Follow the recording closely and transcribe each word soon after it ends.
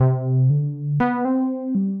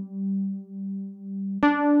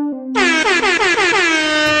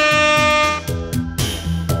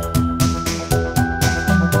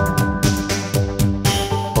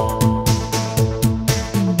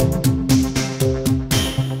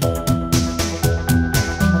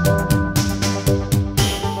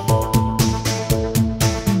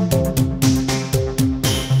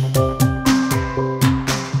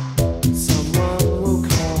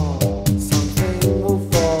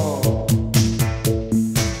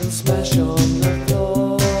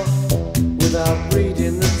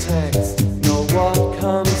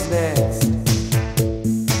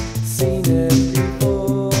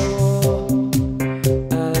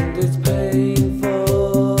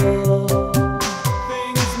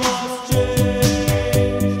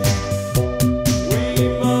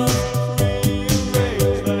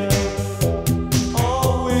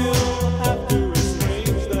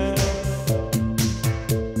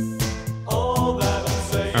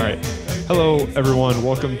Hello, everyone.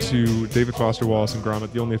 Welcome to David Foster Wallace and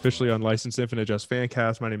Gromit, the only officially unlicensed Infinite Jest fan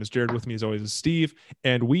cast. My name is Jared. With me, as always, is Steve,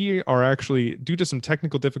 and we are actually, due to some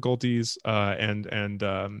technical difficulties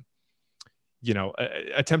attempted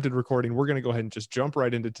recording, we're going to go ahead and just jump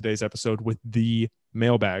right into today's episode with the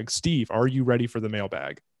mailbag. Steve, are you ready for the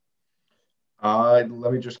mailbag? Let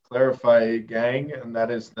me just clarify, gang, and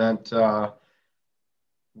that is that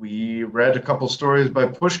we read a couple stories by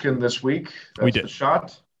Pushkin this week. We That's did. The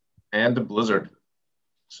Shot and The Blizzard.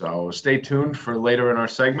 So stay tuned for later in our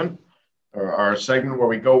segment, or our segment where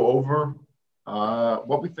we go over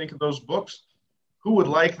what we think of those books, who would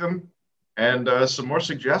like them, and some more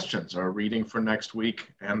suggestions, our reading for next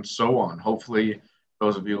week, and so on. Hopefully,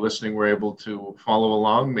 those of you listening were able to follow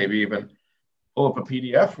along, maybe even pull up a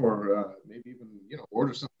PDF or maybe even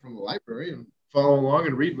order something from the library and follow along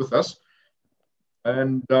and read with us.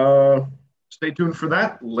 And stay tuned for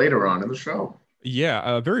that later on in the show.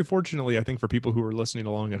 Yeah, very fortunately, I think for people who are listening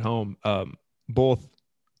along at home, both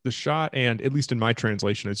The Shot and, at least in my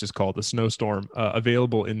translation, it's just called The Snowstorm,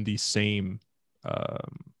 available in the same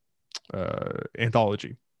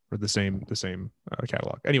anthology or the same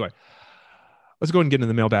catalog. Anyway, let's go ahead and get into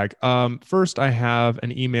the mailbag. First, I have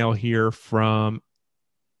an email here from.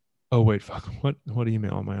 Oh wait, fuck! What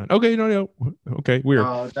email am I on? Okay, no. Okay,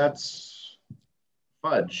 weird. That's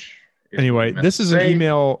Fudge. Anyway, this is an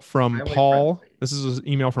email from Paul. Friendly. This is an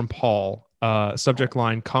email from Paul. Subject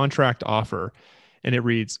line: contract offer, and it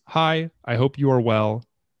reads: "Hi, I hope you are well.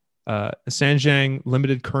 Sanjiang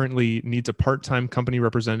Limited currently needs a part-time company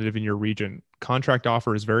representative in your region. Contract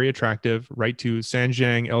offer is very attractive. Write to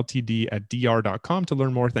Sanjiang Ltd at dr.com to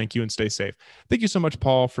learn more. Thank you and stay safe." Thank you so much,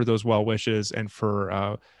 Paul, for those well wishes and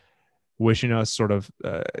for wishing us sort of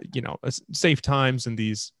safe times in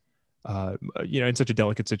these in such a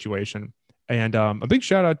delicate situation. And a big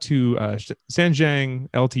shout out to Sanjiang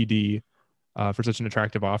Ltd for such an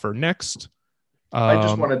attractive offer. Next. I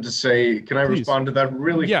just wanted to say, can I respond to that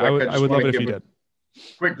really quick? I would love it if you did.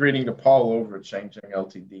 Quick greeting to Paul over at Sanjiang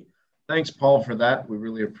Ltd. Thanks, Paul, for that. We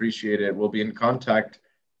really appreciate it. We'll be in contact.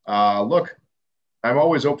 Look, I'm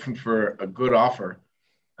always open for a good offer.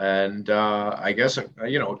 And I guess, a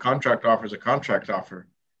contract offer is a contract offer.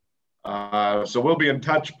 So we'll be in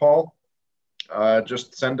touch, Paul.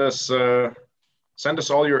 Just send us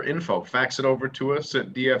all your info. Fax it over to us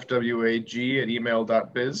at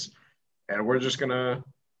dfwag@email.biz. And we're just going to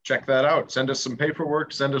check that out. Send us some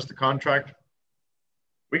paperwork. Send us the contract.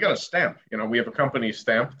 We got a stamp. We have a company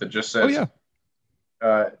stamp that just says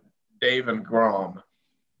Dave and Grom.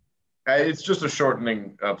 It's just a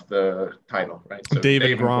shortening of the title, right? So Dave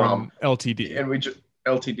and Grom Ltd. And we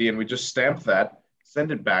just stamp that,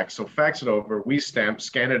 send it back. So fax it over. We stamp,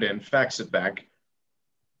 scan it in, fax it back.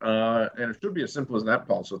 And it should be as simple as that,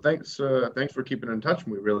 Paul. So thanks for keeping in touch.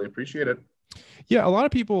 We really appreciate it. Yeah, a lot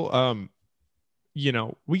of people,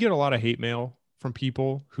 we get a lot of hate mail from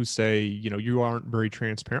people who say, you aren't very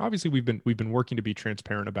transparent. Obviously, we've been working to be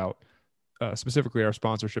transparent about specifically our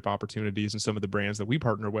sponsorship opportunities and some of the brands that we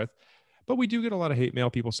partner with. But we do get a lot of hate mail,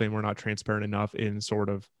 people saying we're not transparent enough in sort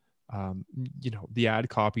of, the ad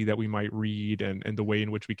copy that we might read and the way in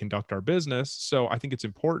which we conduct our business. So I think it's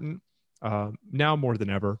important now more than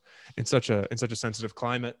ever in such a sensitive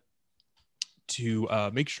climate to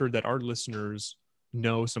make sure that our listeners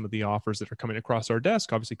know some of the offers that are coming across our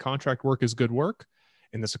desk. Obviously, contract work is good work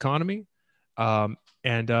in this economy. And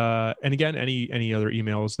again, any other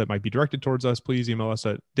emails that might be directed towards us, please email us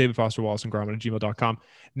at davidfosterwallaceandgromit@gmail.com.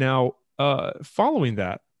 Now, following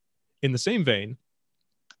that, in the same vein,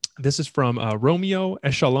 this is from Romeo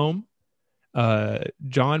Echelon,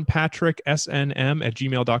 John Patrick SNM at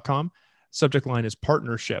gmail.com. Subject line is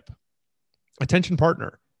partnership. Attention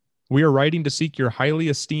partner. We are writing to seek your highly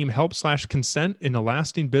esteemed help/consent in a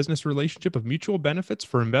lasting business relationship of mutual benefits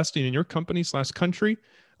for investing in your company/country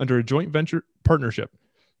under a joint venture partnership.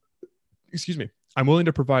 Excuse me. I'm willing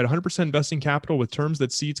to provide 100% investing capital with terms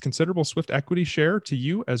that cedes considerable Swift equity share to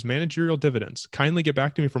you as managerial dividends. Kindly get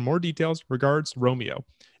back to me for more details. Regards, Romeo.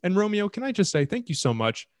 And Romeo, can I just say thank you so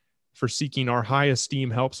much for seeking our high esteem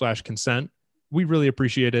help/consent. We really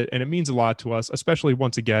appreciate it. And it means a lot to us, especially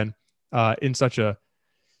once again, in such a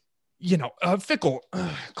fickle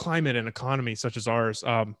climate and economy such as ours.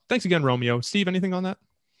 Thanks again, Romeo. Steve, anything on that?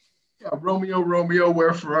 Yeah, Romeo,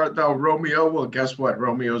 wherefore art thou, Romeo? Well, guess what?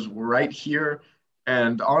 Romeo's right here.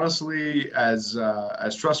 And honestly, as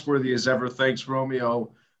trustworthy as ever, thanks,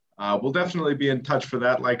 Romeo. We'll definitely be in touch for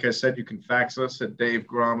that. Like I said, you can fax us at Dave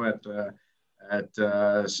Grom on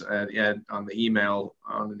the email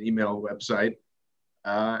website,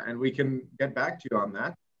 and we can get back to you on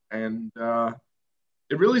that. And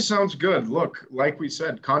It really sounds good. Look, like we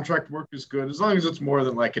said, contract work is good as long as it's more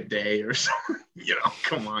than like a day or something.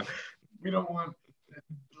 Come on. We don't want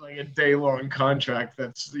like a day-long contract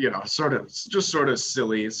that's sort of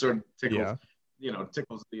silly. It sort of tickles,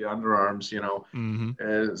 tickles the underarms.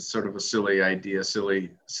 As sort of a silly idea, silly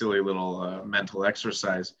little mental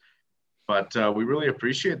exercise. But we really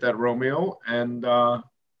appreciate that, Romeo, and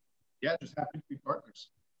just happy to be partners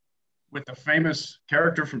with a famous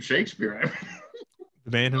character from Shakespeare. The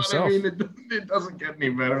man himself. I mean, it doesn't get any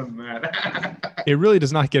better than that. It really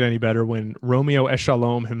does not get any better when Romeo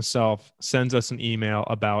Echelon himself sends us an email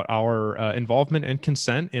about our involvement and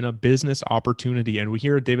consent in a business opportunity. And we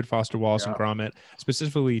here at David Foster Wallace and Grommet,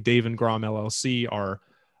 specifically Dave and Grom LLC, our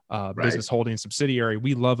business holding subsidiary,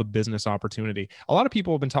 we love a business opportunity. A lot of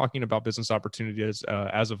people have been talking about business opportunities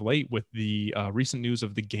as of late with the recent news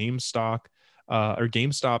of the GameStop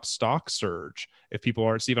stock surge. If people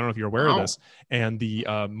are, Steve, I don't know if you're aware of this, and the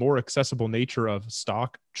more accessible nature of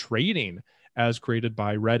stock trading as created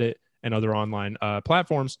by Reddit and other online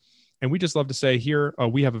platforms. And we just love to say here,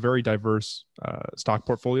 we have a very diverse stock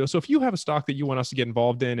portfolio. So if you have a stock that you want us to get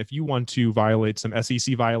involved in, if you want to violate some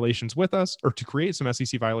SEC violations with us, or to create some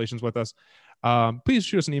SEC violations with us, please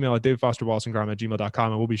shoot us an email at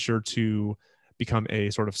davidfosterwallaceandgrom@gmail.com, and we'll be sure to become a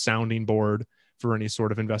sort of sounding board for any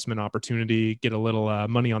sort of investment opportunity, get a little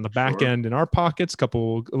money on the back end in our pockets, a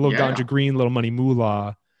little ganja green, little money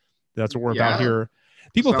moolah. That's what we're about here.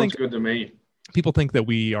 People Sounds good to me. People think that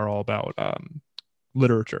we are all about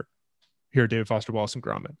literature here at David Foster Wallace and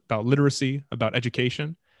Grommet, about literacy, about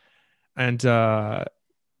education. And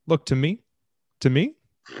look, to me,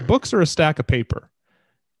 books are a stack of paper.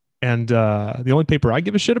 And the only paper I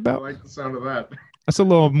give a shit about, I like the sound of that. That's a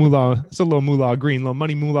little moolah. It's a little moolah green, little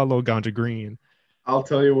money moolah, little ganja green. I'll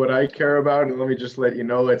tell you what I care about, and let me just let you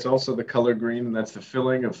know, it's also the color green, and that's the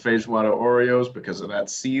filling of Feijoada Oreos because of that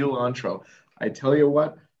cilantro. I tell you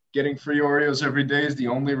what, getting free Oreos every day is the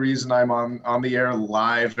only reason I'm on the air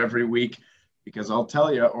live every week, because I'll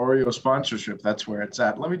tell you, Oreo sponsorship, that's where it's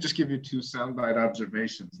at. Let me just give you two soundbite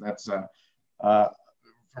observations. That's from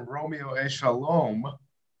Romeo Echelon.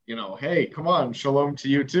 Hey, come on, shalom to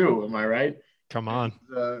you too. Am I right? Come on.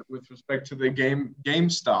 And, with respect to the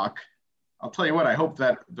GameStop, I'll tell you what, I hope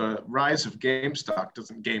that the rise of GameStop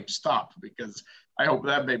doesn't GameStop, because I hope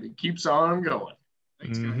that baby keeps on going.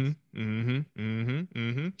 Thanks, guys.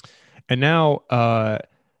 And now,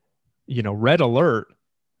 Red Alert,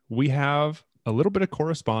 we have a little bit of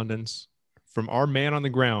correspondence from our man on the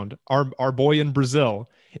ground, our boy in Brazil,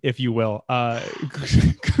 if you will,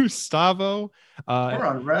 Gustavo. We're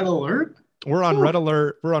on Red Alert? We're on Red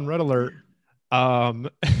Alert. We're on Red Alert. I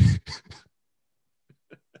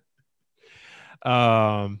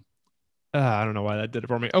don't know why that did it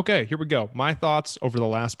for me. Okay, here we go. My thoughts over the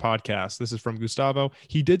last podcast. This is from Gustavo.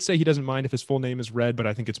 He did say he doesn't mind if his full name is Red, but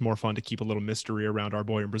I think it's more fun to keep a little mystery around our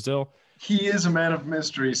boy in Brazil. He is a man of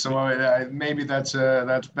mystery, so maybe that's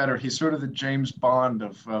better. He's sort of the James Bond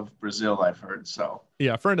of Brazil, I've heard. So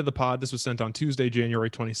yeah, friend of the pod. This was sent on Tuesday, January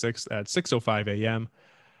 26th at 6:05 a.m.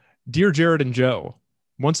 Dear Jared and Joe,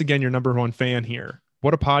 once again, your number one fan here.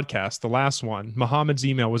 What a podcast. The last one. Muhammad's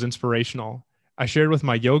email was inspirational. I shared with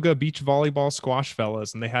my yoga, beach volleyball, squash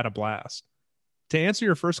fellas, and they had a blast. To answer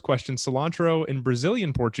your first question, cilantro in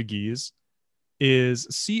Brazilian Portuguese is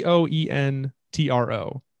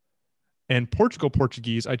Coentro. And Portugal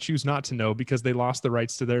Portuguese, I choose not to know because they lost the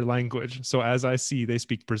rights to their language. So as I see, they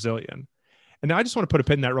speak Brazilian. And now I just want to put a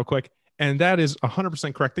pin in that real quick. And that is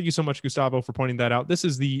 100% correct. Thank you so much, Gustavo, for pointing that out. This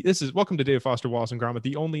is welcome to David Foster Wallace and Grommet,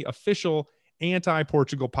 the only official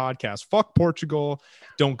anti-Portugal podcast. Fuck Portugal.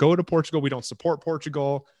 Don't go to Portugal. We don't support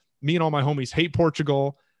Portugal. Me and all my homies hate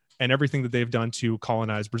Portugal and everything that they've done to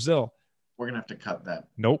colonize Brazil. We're going to have to cut that.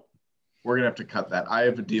 Nope. We're going to have to cut that. I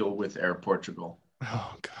have a deal with Air Portugal.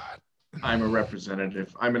 Oh, God. I'm a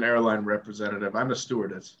representative. I'm an airline representative. I'm a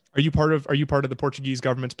stewardess. Are you part of the Portuguese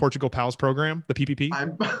government's Portugal Pals program, the PPP?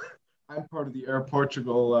 I'm part of the Air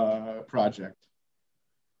Portugal project.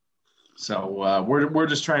 So we're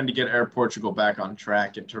just trying to get Air Portugal back on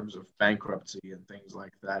track in terms of bankruptcy and things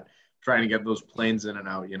like that. Trying to get those planes in and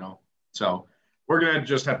out, So we're gonna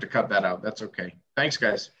just have to cut that out. That's okay. Thanks,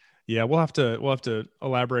 guys. Yeah, we'll have to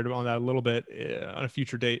elaborate on that a little bit on a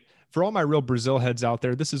future date. For all my real Brazil heads out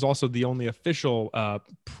there, this is also the only official what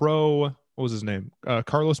was his name?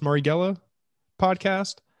 Carlos Marighella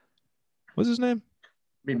podcast. What's his name? I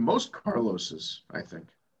mean, most Carloses, I think.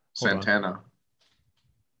 Santana.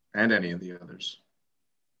 And any of the others.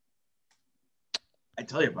 I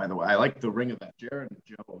tell you, by the way, I like the ring of that Jared and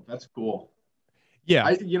Joe. That's cool. Yeah.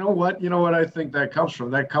 You know what I think that comes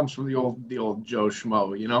from? That comes from the old Joe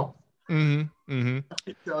Schmo, Mm-hmm. Mm-hmm.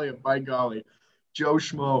 I tell you, by golly, Joe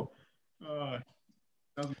Schmo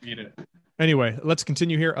doesn't need it. Anyway, let's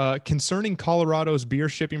continue here. Concerning Colorado's beer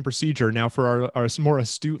shipping procedure, now for our more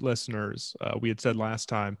astute listeners, we had said last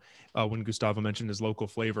time when Gustavo mentioned his local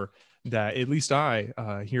flavor that at least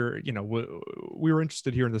I here, we were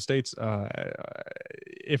interested here in the States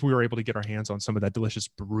if we were able to get our hands on some of that delicious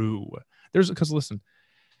brew. Because listen,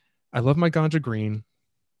 I love my Ganja Green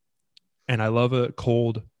and I love a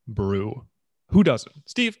cold brew. Who doesn't?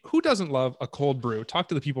 Steve, who doesn't love a cold brew? Talk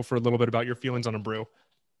to the people for a little bit about your feelings on a brew.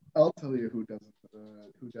 I'll tell you who doesn't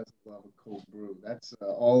love a cold brew. That's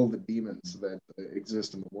all the demons that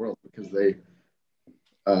exist in the world because they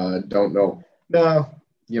don't know.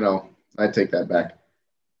 No, I take that back.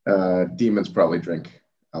 Demons probably drink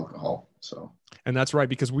alcohol. So. And that's right,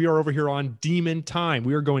 because we are over here on demon time.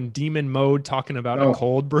 We are going demon mode, talking about a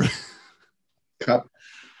cold brew. Cut.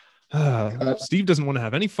 Steve doesn't want to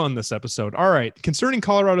have any fun this episode. All right, concerning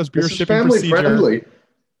Colorado's beer shipping family procedure. Friendly.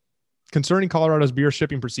 Concerning Colorado's beer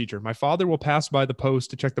shipping procedure, my father will pass by the post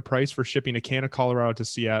to check the price for shipping a can of Colorado to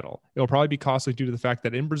Seattle. It will probably be costly due to the fact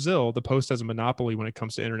that in Brazil, the post has a monopoly when it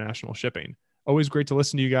comes to international shipping. Always great to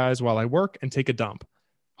listen to you guys while I work and take a dump.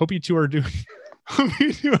 Hope you two are doing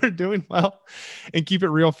well, and keep it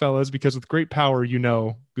real, fellas, because with great power,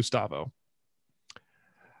 Gustavo.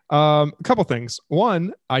 A couple things.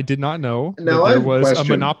 One, I did not know that there was a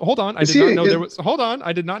monopoly. Hold on. I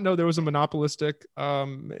did not know there was a monopolistic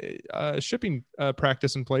shipping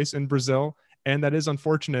practice in place in Brazil. And that is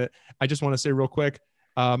unfortunate. I just want to say real quick,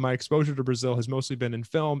 my exposure to Brazil has mostly been in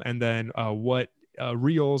film and then what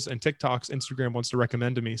Reels and TikToks Instagram wants to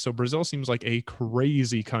recommend to me. So Brazil seems like a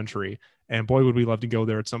crazy country. And boy, would we love to go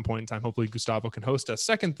there at some point in time. Hopefully Gustavo can host us.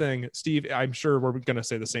 Second thing, Steve, I'm sure we're going to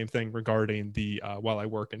say the same thing regarding the while I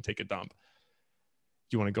work and take a dump. Do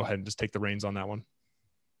you want to go ahead and just take the reins on that one?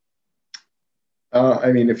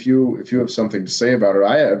 I mean, if you have something to say about it,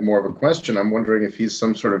 I had more of a question. I'm wondering if he's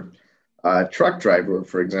some sort of truck driver,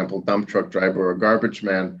 for example, dump truck driver or garbage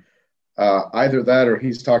man. Either that or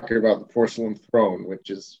he's talking about the porcelain throne, which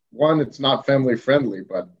is one, it's not family friendly,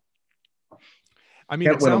 but I mean,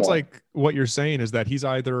 it sounds like what you're saying is that he's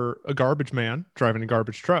either a garbage man driving a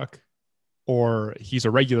garbage truck or he's a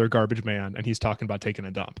regular garbage man and he's talking about taking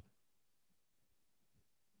a dump.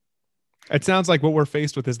 It sounds like what we're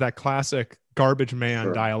faced with is that classic garbage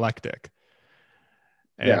man dialectic.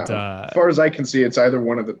 And, yeah, as far as I can see, it's either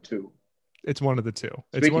one of the two. It's one of the two.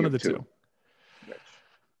 It's one of the two.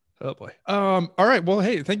 Oh boy. All right. Well,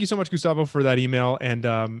 hey, thank you so much, Gustavo, for that email. And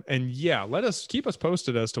yeah, keep us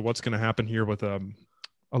posted as to what's going to happen here with a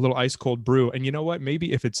little ice cold brew. And you know what?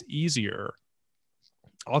 Maybe if it's easier,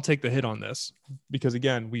 I'll take the hit on this because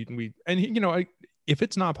again, if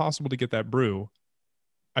it's not possible to get that brew,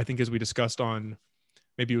 I think as we discussed on,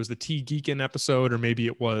 maybe it was the Tea Geekin episode, or maybe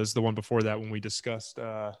it was the one before that when we discussed,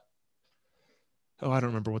 I don't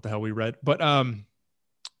remember what the hell we read, but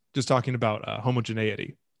just talking about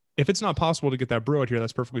homogeneity. If it's not possible to get that brew out here,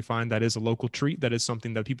 that's perfectly fine. That is a local treat. That is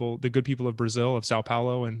something that the good people of Brazil, of Sao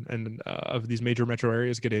Paulo, and of these major metro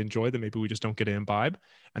areas get to enjoy that maybe we just don't get to imbibe,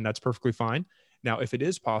 and that's perfectly fine. Now, if it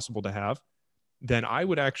is possible to have, then I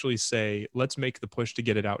would actually say let's make the push to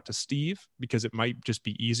get it out to Steve because it might just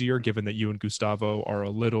be easier given that you and Gustavo are a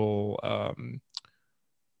little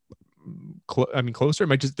closer. It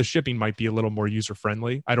might just, the shipping might be a little more user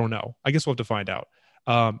friendly. I don't know. I guess we'll have to find out.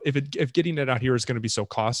 If getting it out here is going to be so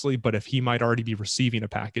costly, but if he might already be receiving a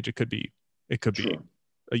package, it could be a little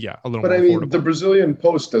more affordable. The Brazilian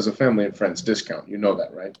Post does a family and friends discount. You know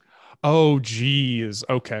that, right? Oh, geez.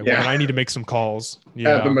 Okay. Yeah. Well, I need to make some calls.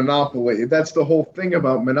 Yeah. The monopoly. That's the whole thing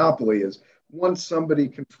about monopoly is once somebody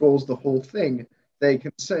controls the whole thing, they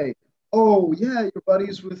can say, oh yeah, your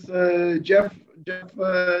buddies with Jeff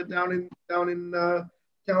down in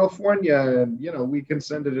California, and we can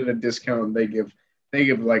send it at a discount. They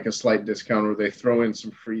give like a slight discount, or they throw in some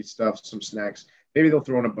free stuff, some snacks. Maybe they'll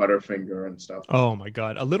throw in a Butterfinger and stuff. Oh my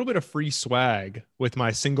God. A little bit of free swag with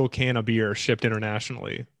my single can of beer shipped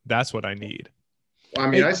internationally. That's what I need. Well, I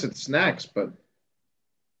mean, I said snacks, but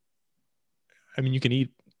I mean, you can eat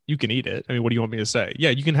it. I mean, what do you want me to say? Yeah,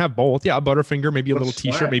 you can have both. Yeah, a Butterfinger, maybe a little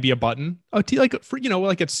t-shirt, maybe a button. like at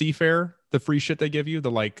Seafair, the free shit they give you,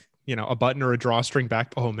 a button or a drawstring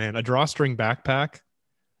back. Oh man, a drawstring backpack.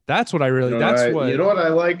 That's what I really, you know what I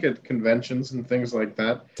like at conventions and things like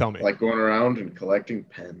that? Tell me. Like going around and collecting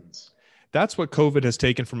pens. That's what COVID has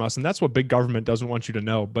taken from us. And that's what big government doesn't want you to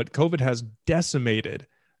know. But COVID has decimated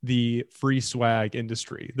the free swag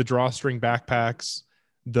industry, the drawstring backpacks,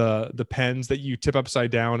 the pens that you tip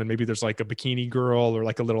upside down. And maybe there's like a bikini girl or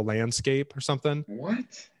like a little landscape or something.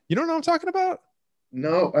 What? You don't know what I'm talking about?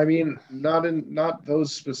 No, I mean not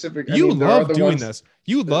those specific. I You mean, there are love the doing ones this.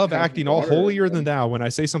 You that love have acting all water in holier than them. thou when I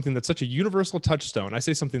say something that's such a universal touchstone. I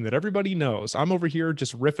say something that everybody knows. I'm over here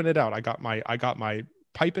just riffing it out. I got my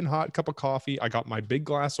piping hot cup of coffee. I got my big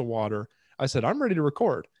glass of water. I said, I'm ready to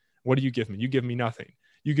record. What do you give me? You give me nothing.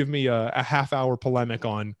 You give me a half hour polemic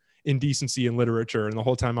on indecency in literature. And the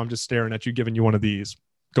whole time I'm just staring at you, giving you one of these,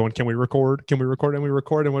 going, can we record? Can we record? And we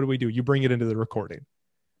record. And what do? You bring it into the recording.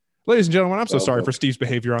 Ladies and gentlemen, I'm so Well, sorry well, for Steve's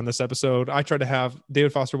behavior on this episode. I tried to have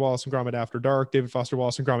David Foster Wallace and Gromit After Dark, David Foster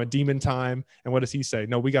Wallace and Gromit Demon Time. And what does he say?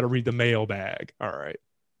 No, we got to read the mailbag. All right.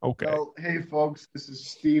 Okay. well, hey folks, this is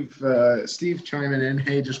Steve. Steve chiming in.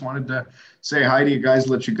 Hey, just wanted to say hi to you guys.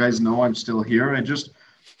 Let you guys know I'm still here. I just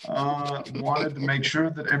wanted to make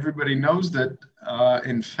sure that everybody knows that,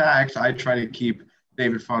 in fact, I try to keep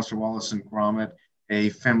David Foster Wallace and Gromit a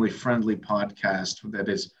family-friendly podcast that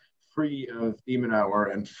is free of Demon Hour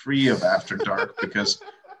and free of After Dark because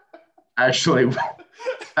actually,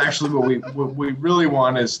 what we really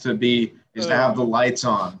want is to have the lights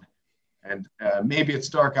on, and maybe it's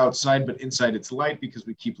dark outside, but inside it's light because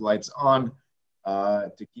we keep lights on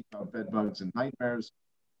to keep out bed bugs and nightmares.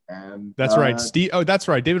 And That's right. Steve. Oh, that's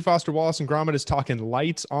right. David Foster Wallace and Gromit is talking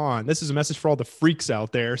lights on. This is a message for all the freaks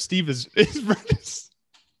out there. Steve is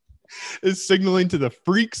signaling to the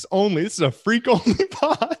freaks only. This is a freak only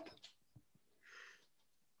pod.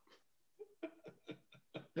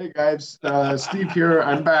 Hey guys, Steve here.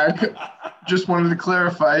 I'm back. Just wanted to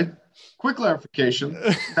clarify. Quick clarification.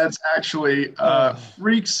 That's actually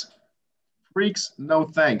freaks. Freaks, no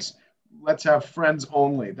thanks. Let's have friends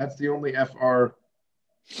only. That's the only FR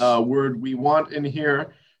word we want in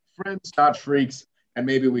here. Friends, not freaks. And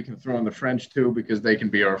maybe we can throw in the French too because they can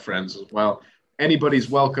be our friends as well. Anybody's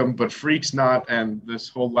welcome, but freaks not. And this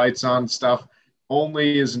whole lights on stuff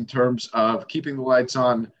only is in terms of keeping the lights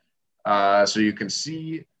on so you can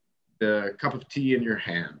see the cup of tea in your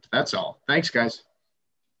hand. That's all. Thanks, guys.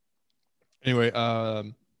 Anyway,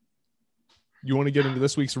 you want to get into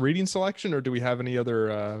this week's reading selection, or do we have any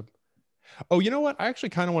other? Oh, you know what? I actually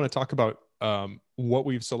kind of want to talk about what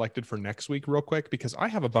we've selected for next week real quick because I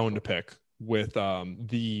have a bone to pick with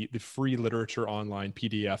the free literature online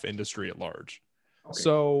PDF industry at large. Okay.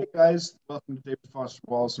 So, hey guys, welcome to David Foster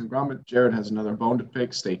Wallace and Gromit. Jared has another bone to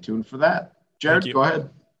pick. Stay tuned for that. Jared, go ahead.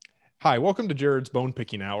 Hi, welcome to Jared's Bone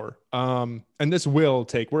Picking Hour. And this will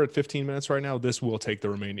take, we're at 15 minutes right now. This will take the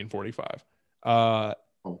remaining 45.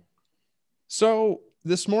 So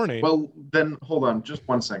this morning. Well, then hold on just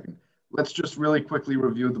 1 second. Let's just really quickly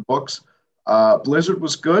review the books. Blizzard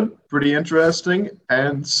was good, pretty interesting.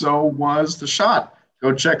 And so was The Shot.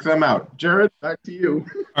 Go check them out. Jared, back to you.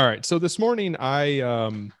 All right. So this morning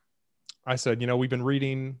I said, we've been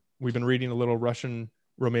reading a little Russian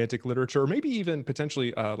romantic literature, or maybe even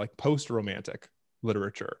potentially like post-romantic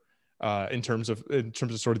literature in terms of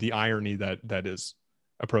sort of the irony that is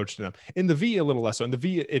approached to them. In the V, a little less so. In the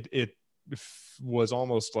V, it was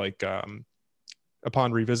almost like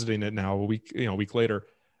upon revisiting it now a week later,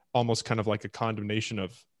 almost kind of like a condemnation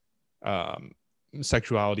of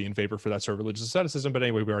sexuality in favor for that sort of religious asceticism. But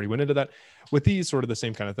anyway, we already went into that. With these, sort of the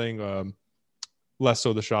same kind of thing. Less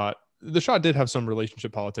so The Shot. The Shot did have some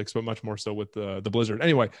relationship politics, but much more so with the Blizzard.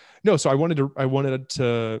 Anyway, no. So I wanted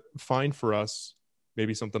to find for us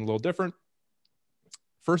maybe something a little different.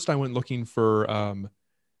 First, I went looking for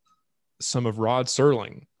some of Rod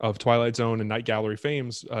Serling of Twilight Zone and Night Gallery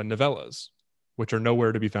fame's novellas, which are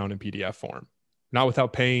nowhere to be found in PDF form, not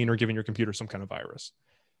without paying or giving your computer some kind of virus.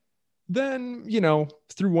 Then,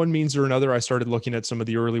 through one means or another, I started looking at some of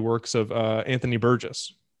the early works of Anthony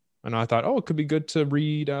Burgess. And I thought, it could be good to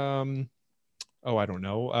read, I don't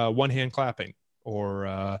know, One Hand Clapping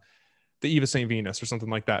or The Eve of St. Venus or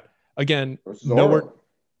something like that. Again, nowhere.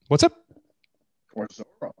 What's up? Or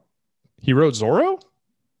Zorro. He wrote Zorro?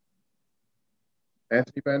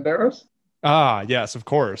 Anthony Banderas? Ah, yes, of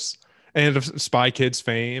course. And of Spy Kids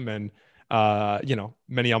fame and,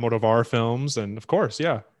 many Almodovar films. And of course,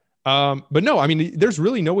 yeah. But no, I mean, there's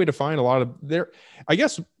really no way to find a lot of there. I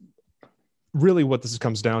guess really what this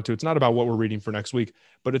comes down to, it's not about what we're reading for next week,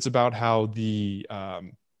 but it's about how the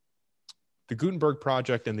Gutenberg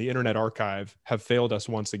Project and the Internet Archive have failed us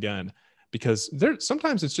once again, because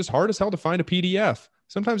sometimes it's just hard as hell to find a PDF.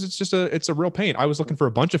 Sometimes it's a real pain. I was looking for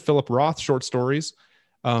a bunch of Philip Roth short stories,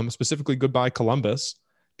 specifically Goodbye Columbus,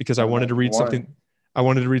 because I wanted to read something. I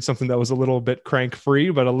wanted to read something that was a little bit crank free,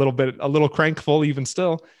 but a little crankful even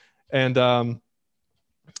still. And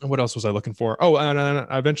what else was I looking for? Oh, and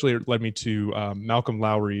eventually it led me to Malcolm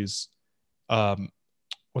Lowry's,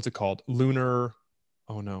 what's it called? Lunar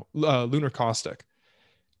Caustic.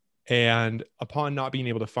 And upon not being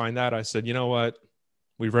able to find that, I said, you know what?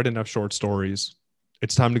 We've read enough short stories.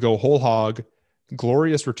 It's time to go whole hog.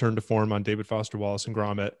 Glorious return to form on David Foster Wallace and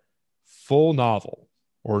Gromit. Full novel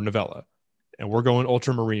or novella. And we're going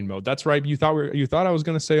ultramarine mode. That's right. You thought I was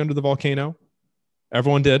going to say Under the Volcano.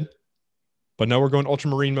 Everyone did. But no, we're going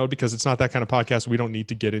ultramarine mode because it's not that kind of podcast. We don't need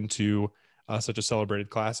to get into such a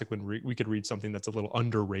celebrated classic when we could read something that's a little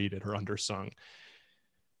underrated or undersung.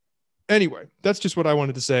 Anyway, that's just what I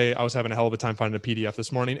wanted to say. I was having a hell of a time finding a PDF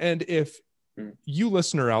this morning. And if you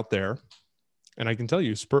listener out there, and I can tell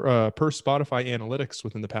you per Spotify analytics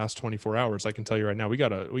within the past 24 hours, I can tell you right now, we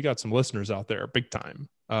got some listeners out there big time.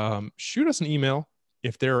 Shoot us an email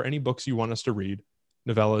if there are any books you want us to read,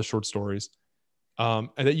 novellas, short stories, and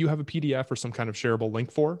that you have a PDF or some kind of shareable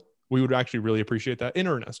link for. We would actually really appreciate that. In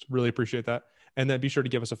earnest, really appreciate that. And then be sure to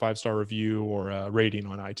give us a 5-star review or a rating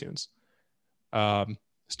on iTunes.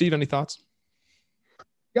 Steve, any thoughts?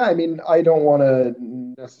 Yeah, I mean, I don't want to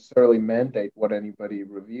necessarily mandate what anybody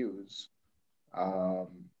reviews. But,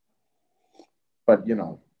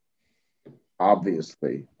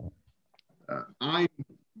 obviously, I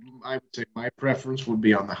would say my preference would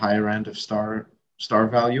be on the higher end of star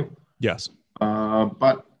value. Yes.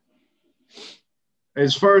 But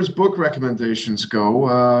as far as book recommendations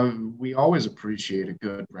go, we always appreciate a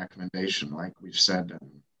good recommendation, like we've said.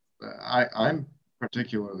 I'm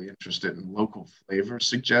particularly interested in local flavor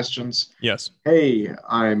suggestions. Yes. Hey,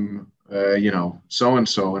 I'm,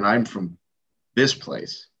 so-and-so, and I'm from this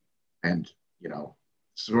place. And,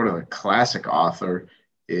 sort of a classic author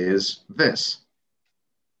is this.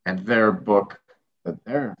 And their book that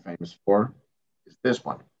they're famous for is this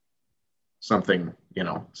one. Something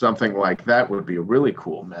like that would be a really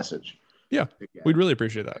cool message. Yeah, we'd really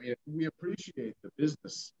appreciate that. I mean, we appreciate the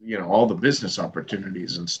business, all the business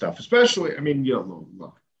opportunities and stuff, especially,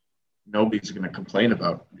 look, nobody's going to complain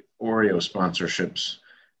about Oreo sponsorships.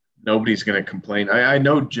 Nobody's going to complain. I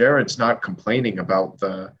know Jared's not complaining about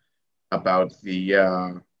the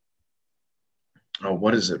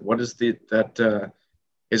what is it? What is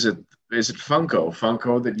is it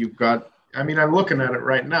Funko that you've got? I mean, I'm looking at it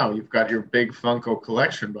right now. You've got your big Funko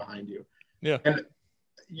collection behind you. Yeah. And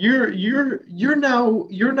you're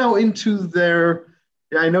now into their,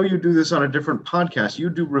 I know you do this on a different podcast. You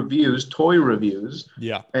do reviews, toy reviews.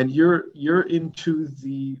 Yeah. And you're into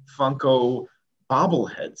the Funko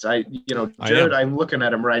bobbleheads. Jared, I'm looking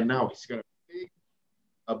at him right now. He's got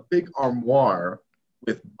a big armoire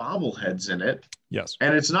with bobbleheads in it. Yes.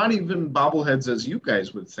 And it's not even bobbleheads as you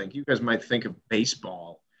guys would think. You guys might think of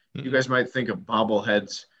baseball. Mm-hmm. You guys might think of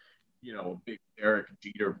bobbleheads, a big Derek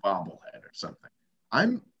Jeter bobblehead or something.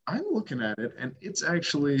 I'm looking at it, and it's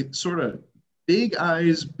actually sort of big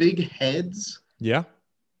eyes, big heads. Yeah.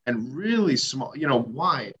 And really small,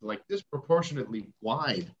 wide, like disproportionately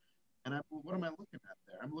wide. And what am I looking at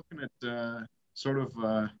there? I'm looking at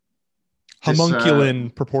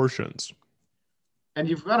homunculin proportions. And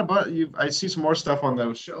you've got I see some more stuff on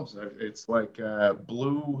those shelves. It's like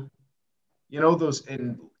blue, those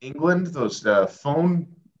in England, those the phone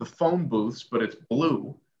booths, but it's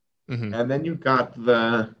blue. Mm-hmm. And then you've got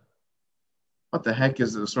what the heck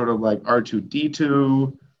is this, sort of like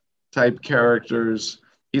R2-D2 type characters.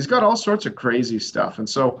 He's got all sorts of crazy stuff. And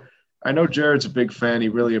so I know Jared's a big fan. He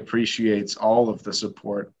really appreciates all of the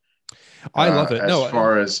support. I love it. As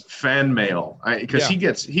far as fan mail, because he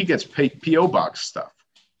gets PO box stuff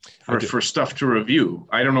for stuff to review.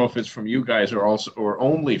 I don't know if it's from you guys or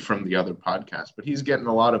only from the other podcasts, but he's getting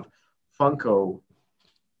a lot of Funko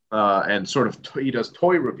and sort of he does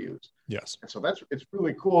toy reviews. Yes. And so it's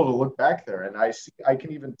really cool to look back there, and I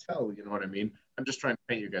can even tell. You know what I mean? I'm just trying to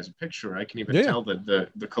paint you guys a picture. I can even tell that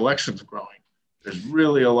the collection's growing. There's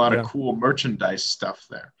really a lot of cool merchandise stuff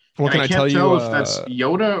there. What can I tell you? I can't tell if that's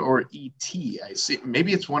Yoda or E.T. I see.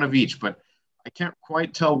 Maybe it's one of each, but I can't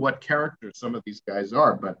quite tell what characters some of these guys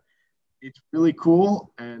are. But it's really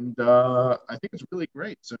cool, and I think it's really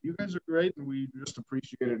great. So you guys are great, and we just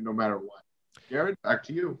appreciate it no matter what. Jared, back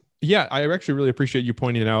to you. Yeah, I actually really appreciate you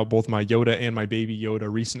pointing out both my Yoda and my Baby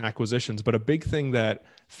Yoda recent acquisitions. But a big thing that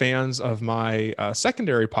fans of my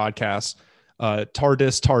secondary podcast,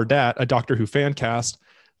 TARDIS Tardat, a Doctor Who fan cast,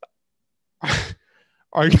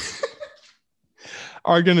 are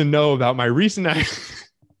going to know about my recent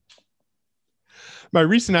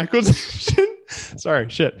acquisition. Sorry,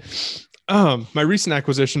 shit. My recent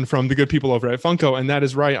acquisition from the good people over at Funko, and that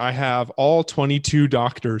is right. I have all 22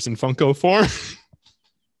 Doctors in Funko form.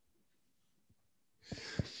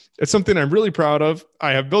 It's something I'm really proud of.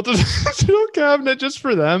 I have built a digital cabinet just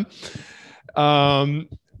for them.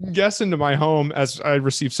 Guests into my home, as I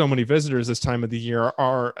receive so many visitors this time of the year,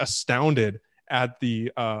 are astounded at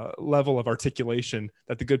the level of articulation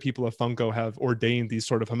that the good people of Funko have ordained these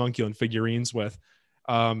sort of homunculus figurines with.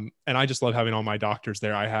 And I just love having all my doctors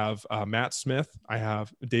there. I have Matt Smith, I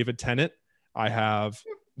have David Tennant, I have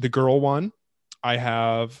the girl one, I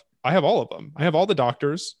have all of them. I have all the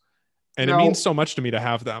doctors, and it means so much to me to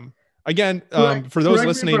have them. Again, for those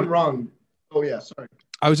listening, me if I'm wrong. Oh yeah, sorry.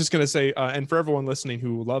 I was just going to say, and for everyone listening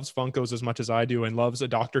who loves Funkos as much as I do and loves a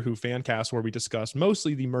Doctor Who fan cast where we discuss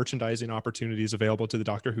mostly the merchandising opportunities available to the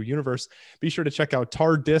Doctor Who universe, be sure to check out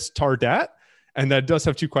TARDIS TARDAT. And that does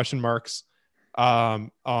have 2 question marks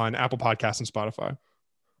on Apple Podcasts and Spotify.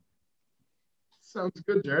 Sounds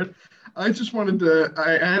good, Jared. I just wanted to,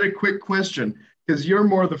 I had a quick question because you're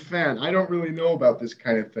more the fan. I don't really know about this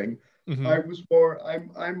kind of thing. Mm-hmm.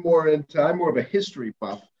 I'm more of a history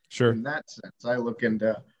buff. Sure. In that sense, I look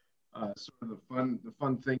into sort of the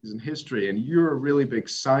fun things in history, and you're a really big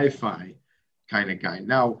sci-fi kind of guy.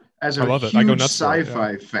 Now, as a huge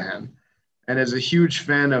sci-fi fan, and as a huge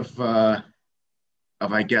fan of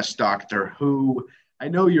I guess Doctor Who, I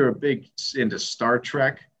know you're a big into Star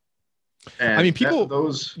Trek. And I mean, people,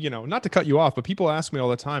 not to cut you off, but people ask me all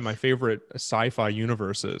the time my favorite sci-fi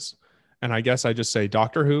universes. And I guess I just say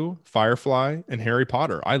Doctor Who, Firefly, and Harry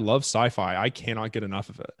Potter. I love sci-fi. I cannot get enough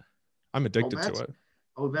of it. I'm addicted to it.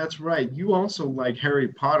 Oh, that's right. You also like Harry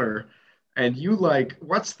Potter, and you like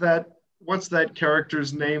what's that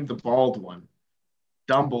character's name? The bald one,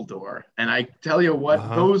 Dumbledore. And I tell you what,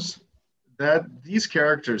 these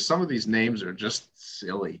characters, some of these names are just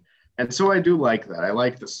silly, and so I do like that. I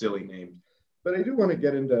like the silly names. But I do want to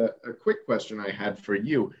get into a quick question I had for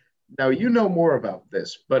you. Now, you know more about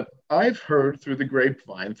this, but I've heard through the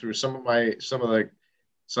grapevine, through some of the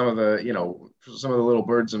little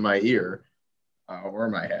birds in my ear or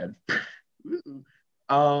my head,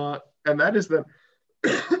 and that is that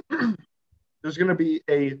there's going to be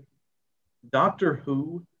a Doctor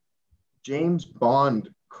Who James Bond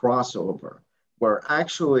crossover where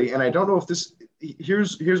actually, and I don't know if this,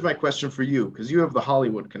 here's my question for you, because you have the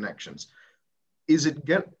Hollywood connections.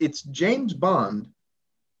 It's James Bond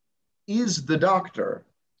is the Doctor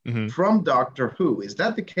from Doctor Who. Is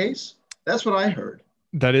that the case? That's what I heard.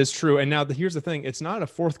 That is true. And now here's the thing. It's not a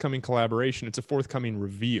forthcoming collaboration. It's a forthcoming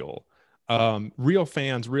reveal. Real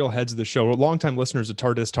fans, real heads of the show, longtime listeners of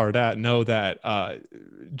TARDIS TARDAT know that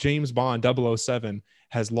James Bond 007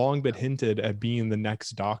 has long been hinted at being the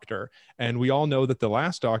next Doctor. And we all know that the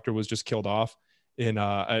last Doctor was just killed off in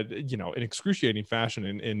an excruciating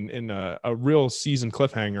fashion in a real season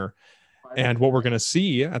cliffhanger. And what we're going to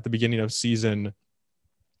see at the beginning of season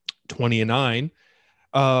 29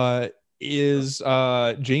 is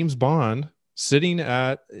James Bond sitting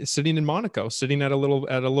in Monaco, sitting at a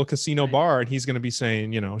little casino bar, and he's going to be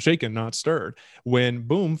saying, shaken, not stirred. When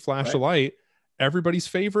boom, flash of light, everybody's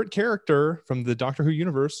favorite character from the Doctor Who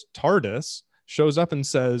universe, TARDIS, shows up and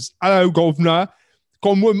says, "Hello, governor,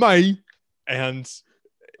 come with me," and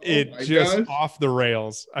just off the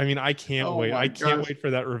rails. I mean, I can't wait. I can't wait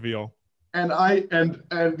for that reveal. And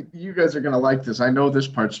and you guys are gonna like this. I know this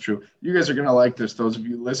part's true. You guys are gonna like this. Those of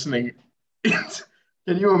you listening, can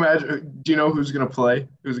you imagine? Do you know who's gonna play?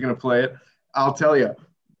 Who's gonna play it? I'll tell you.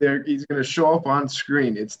 He's gonna show up on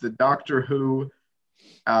screen. It's the Doctor Who,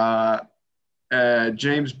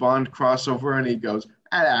 James Bond crossover, and he goes,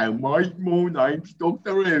 "Hello, my name's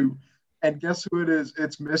Doctor Who," and guess who it is?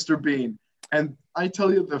 It's Mr. Bean. And I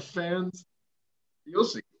tell you, the fans, you'll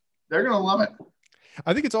see, they're gonna love it.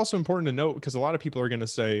 I think it's also important to note, because a lot of people are going to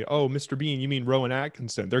say, "Oh, Mr. Bean, you mean Rowan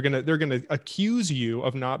Atkinson?" They're going to accuse you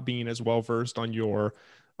of not being as well versed on your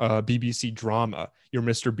BBC drama, your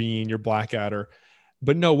Mr. Bean, your Blackadder.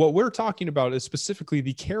 But no, what we're talking about is specifically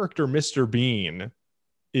the character Mr. Bean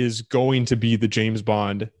is going to be the James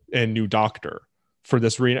Bond and new Doctor for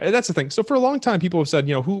this arena. And that's the thing. So for a long time, people have said,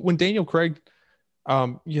 when Daniel Craig,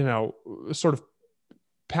 sort of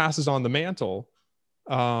passes on the mantle,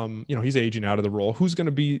 he's aging out of the role. Who's going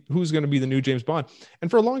to be the new James Bond? And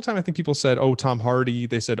for a long time, I think people said, "Oh, Tom Hardy."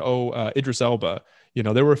 They said, "Oh, Idris Elba."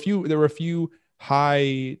 There were a few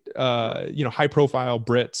high profile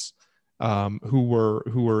Brits who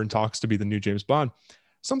were in talks to be the new James Bond.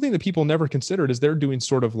 Something that people never considered is they're doing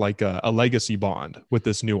sort of like a legacy Bond with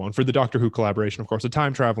this new one for the Doctor Who collaboration, of course, a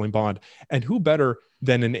time traveling Bond. And who better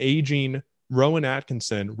than an aging Rowan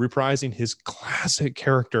Atkinson reprising his classic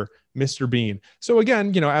character, Mr. Bean. So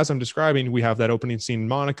again, as I'm describing, we have that opening scene in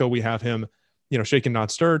Monaco. We have him, shaken,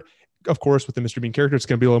 not stirred. Of course, with the Mr. Bean character, it's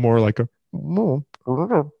going to be a little more like his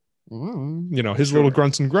little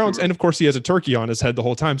grunts and groans. And of course, he has a turkey on his head the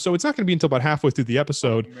whole time. So it's not going to be until about halfway through the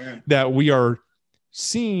episode that we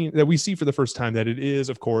see for the first time that it is,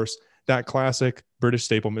 of course, that classic British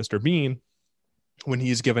staple, Mr. Bean. when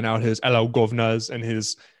he's given out his hello governors and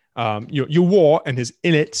his you war and his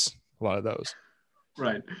innits, a lot of those.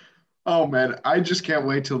 Right. Oh man, I just can't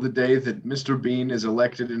wait till the day that Mr. Bean is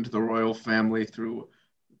elected into the royal family through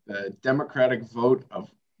the democratic vote of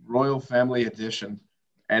Royal Family Edition.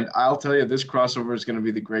 And I'll tell you, this crossover is going to be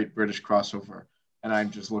the great British crossover. And I'm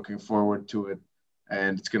just looking forward to it.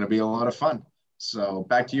 And it's going to be a lot of fun. So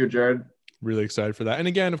back to you, Jared. Really excited for that. And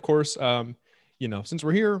again, of course, since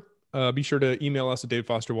we're here, be sure to email us at Dave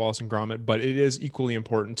Foster Wallace and Gromit. But it is equally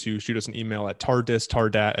important to shoot us an email at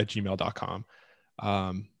tardat@gmail.com.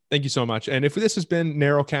 Thank you so much. And if this has been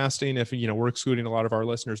narrowcasting, if we're excluding a lot of our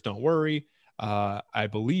listeners, don't worry. I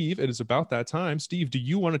believe it is about that time. Steve, do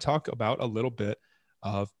you want to talk about a little bit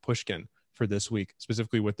of Pushkin for this week,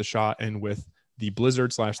 specifically with the shot and with the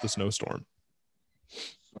blizzard / the snowstorm?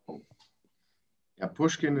 So, yeah,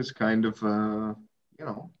 Pushkin is kind of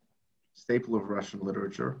staple of Russian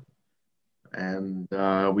literature, and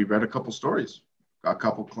we read a couple stories, a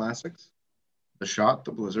couple classics, the shot,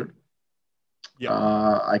 the blizzard. Yeah.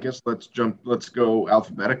 I guess let's go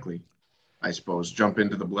alphabetically, I suppose. Jump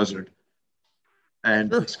into the blizzard and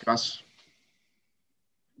discuss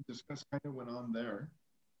kind of went on there.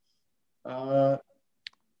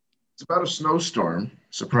 It's about a snowstorm.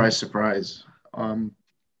 Surprise, surprise.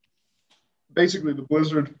 Basically, the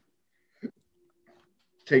blizzard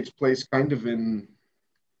takes place kind of in,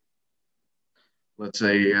 let's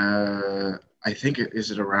say, I think is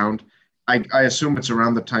it around. I assume it's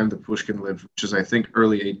around the time that Pushkin lived, which is, I think,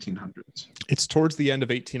 early 1800s. It's towards the end of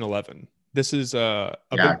 1811. This is a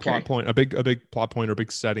big plot point, a big plot point or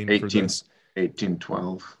big setting for this.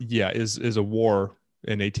 1812. Yeah, is a war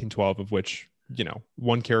in 1812 of which,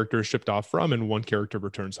 one character is shipped off from and one character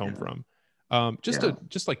returns home from.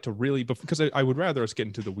 To really, because I would rather us get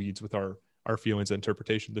into the weeds with our feelings and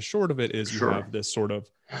interpretation. The short of it is you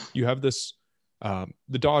have this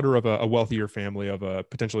the daughter of a wealthier family of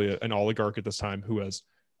potentially an oligarch at this time who has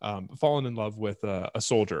fallen in love with a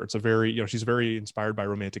soldier. It's a very, she's very inspired by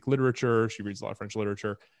romantic literature. She reads a lot of French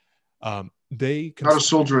literature. Not a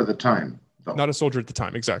soldier at the time, though. Not a soldier at the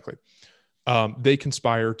time, exactly. They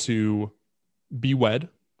conspire to be wed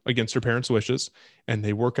against her parents' wishes, and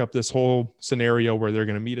they work up this whole scenario where they're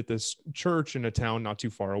going to meet at this church in a town not too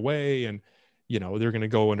far away, and they're going to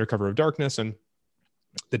go under cover of darkness, and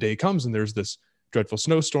the day comes and there's this dreadful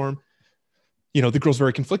snowstorm. The girl's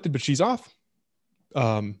very conflicted, but she's off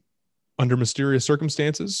under mysterious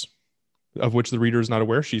circumstances of which the reader is not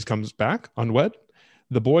aware. She comes back unwed.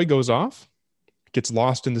 The boy goes off, gets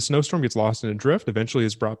lost in the snowstorm, gets lost in a drift, eventually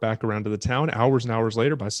is brought back around to the town hours and hours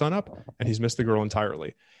later by sunup, and he's missed the girl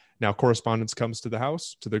entirely. Now correspondence comes to the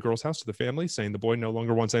house, to the girl's house, to the family, saying the boy no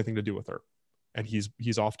longer wants anything to do with her, and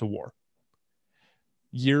he's off to war.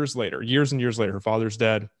 Years and years later, her father's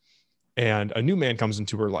dead, and a new man comes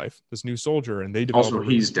into her life, this new soldier, and they develop. Also,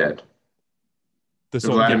 he's dead.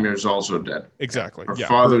 Vladimir's also dead. Exactly. Her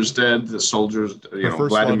father's dead. The soldier's, her first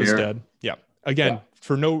Vladimir love is dead. Yeah. Again,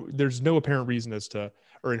 there's no apparent reason as to,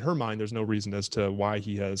 or in her mind, there's no reason as to why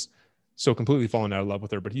he has so completely fallen out of love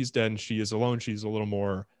with her. But he's dead, and she is alone. She's a little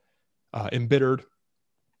more embittered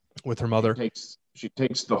with her mother. She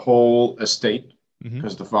takes the whole estate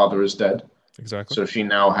because the father is dead. Exactly. So she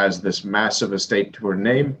now has this massive estate to her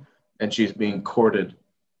name, and she's being courted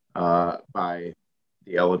by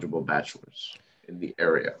the eligible bachelors in the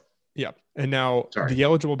area. Yeah. And now the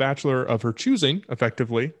eligible bachelor of her choosing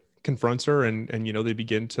effectively confronts her, and he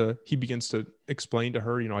begins to explain to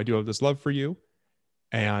her, I do have this love for you.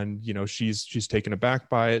 And, she's taken aback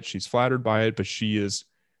by it. She's flattered by it, but she is,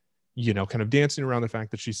 kind of dancing around the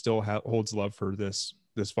fact that she still holds love for this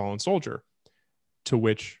fallen soldier, to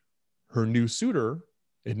which her new suitor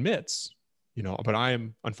admits, but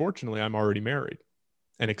I'm already married,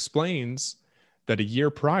 and explains that a year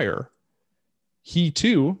prior, he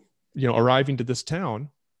too, arriving to this town,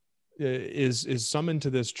 is summoned to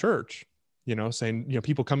this church, saying,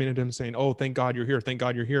 people coming into him saying, oh, thank God you're here. Thank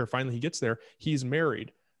God you're here. Finally, he gets there. He's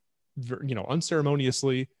married,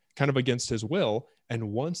 unceremoniously, kind of against his will.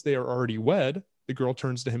 And once they are already wed, the girl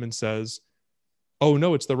turns to him and says, oh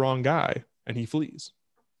no, it's the wrong guy. And he flees.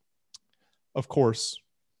 Of course.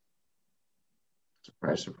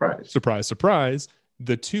 Surprise, surprise. Surprise, surprise.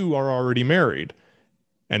 The two are already married.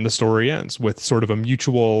 And the story ends with sort of a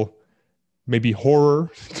mutual, maybe horror,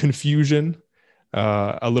 confusion,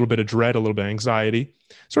 a little bit of dread, a little bit of anxiety,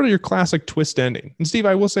 sort of your classic twist ending. And Steve,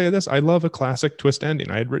 I will say this, I love a classic twist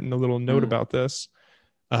ending. I had written a little note about this.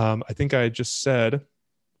 I think I just said,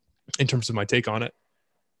 in terms of my take on it,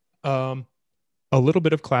 a little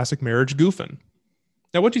bit of classic marriage goofing.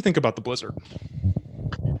 Now, what do you think about the blizzard?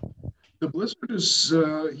 The blizzard is,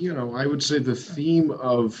 I would say the theme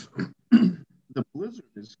of the blizzard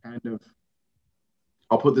is kind of,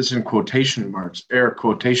 I'll put this in quotation marks, air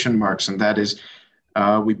quotation marks, and that is,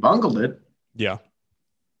 we bungled it. Yeah.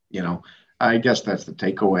 I guess that's the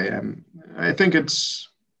takeaway. And I think it's,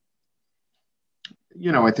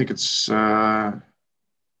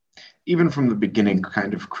 even from the beginning,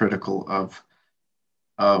 kind of critical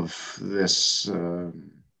of this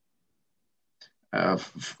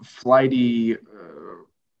flighty.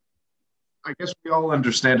 I guess we all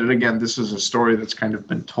understand it. Again, this is a story that's kind of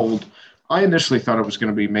been told. I initially thought it was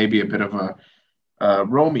going to be maybe a bit of a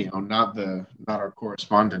Romeo, not our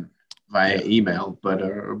correspondent via email, but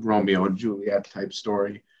a Romeo and Juliet type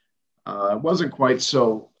story. It wasn't quite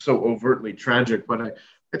so overtly tragic, but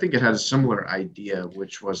I think it had a similar idea,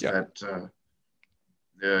 which was that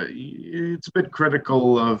it's a bit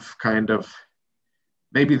critical of kind of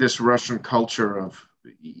maybe this Russian culture of,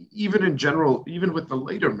 even in general, even with the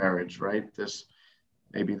later marriage, right? This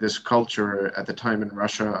culture at the time in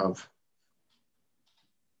Russia of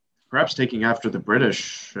perhaps taking after the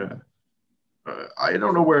British. I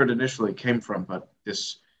don't know where it initially came from, but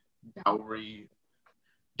this dowry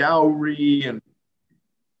and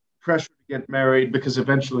pressure to get married, because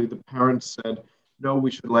eventually the parents said, no,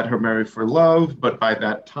 we should let her marry for love. But by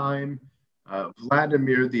that time,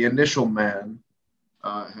 Vladimir, the initial man,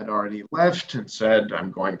 had already left and said,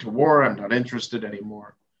 I'm going to war. I'm not interested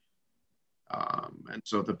anymore. And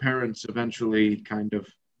so the parents eventually kind of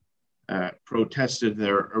protested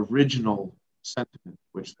their original sentiment,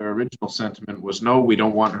 which their original sentiment was, no, we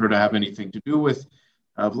don't want her to have anything to do with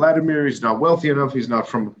Vladimir. He's not wealthy enough. He's not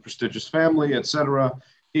from a prestigious family, etc.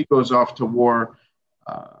 He goes off to war.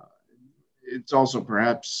 It's also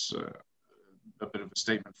perhaps a bit of a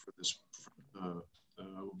statement for the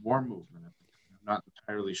war movement. I'm not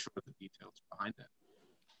entirely sure the details behind it.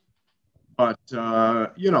 But,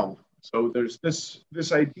 so there's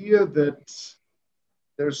this idea that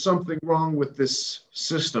there's something wrong with this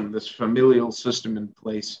system, this familial system in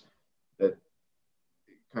place that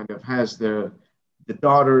kind of has the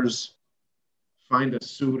daughters find a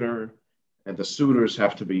suitor, and the suitors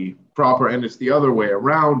have to be proper, and it's the other way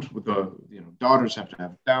around, with the daughters have to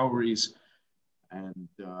have dowries, and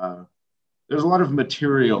there's a lot of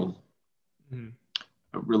material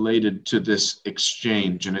related to this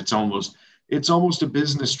exchange, and it's almost a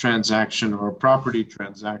business transaction or a property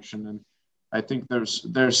transaction. And I think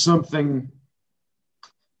there's something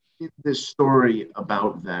in this story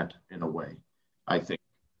about that, in a way, I think.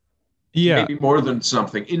 Yeah. Maybe more than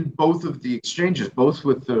something in both of the exchanges, both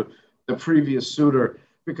with the previous suitor,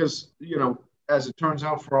 because, as it turns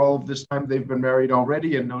out, for all of this time, they've been married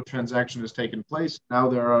already and no transaction has taken place. Now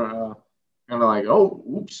they're kind of like, oh,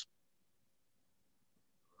 oops.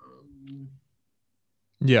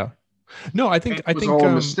 Yeah. No, I think it was all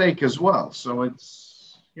a mistake as well. So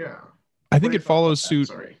it's, I think it follows suit.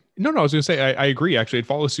 Sorry. No, I was going to say, I agree. Actually, it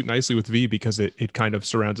follows suit nicely with V, because it kind of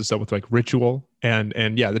surrounds itself with like ritual and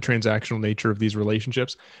the transactional nature of these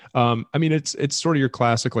relationships. I mean, it's sort of your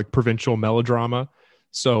classic like provincial melodrama.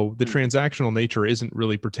 So the transactional nature isn't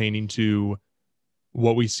really pertaining to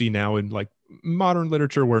what we see now in like modern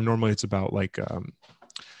literature, where normally it's about like,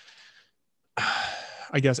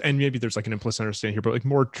 I guess, and maybe there's like an implicit understanding here, but like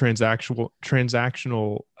more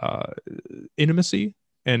transactional intimacy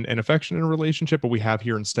and affection in a relationship. But we have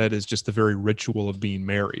here instead is just the very ritual of being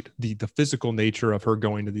married, the physical nature of her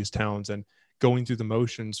going to these towns and going through the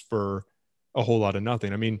motions for a whole lot of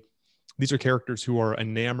nothing. I mean, these are characters who are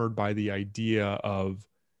enamored by the idea of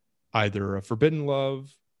either a forbidden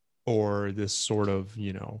love or this sort of,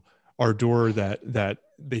 ardor that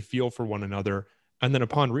they feel for one another. And then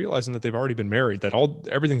upon realizing that they've already been married, that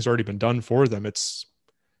everything's already been done for them, it's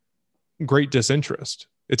great disinterest.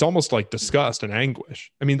 It's almost like disgust and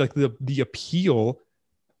anguish. I mean, like the appeal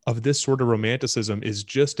of this sort of romanticism is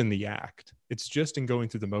just in the act. It's just in going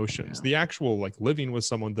through the motions. The actual like living with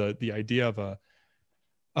someone, the idea of a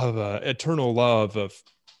eternal love, of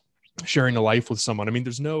sharing a life with someone. I mean,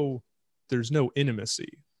 there's no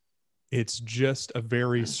intimacy. It's just a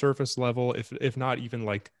very surface level, if not even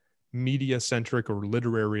like media centric or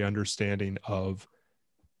literary understanding of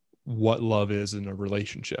what love is in a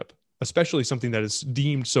relationship, especially something that is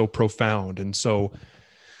deemed so profound and so,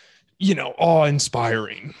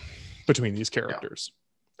 awe-inspiring between these characters.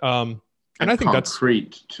 And I think that's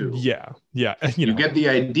concrete too. Yeah. You get the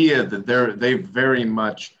idea that they very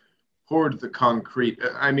much poured the concrete.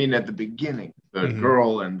 I mean, at the beginning, the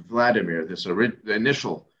girl and Vladimir, the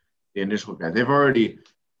initial guy, they've already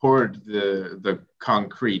poured the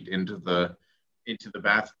concrete into the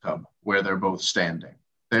bathtub where they're both standing.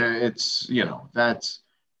 It's,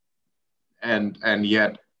 and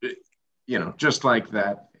yet, just like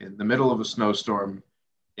that, in the middle of a snowstorm,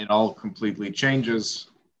 it all completely changes,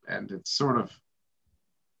 and it's sort of,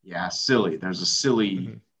 silly. There's a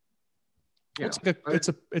silly, it's a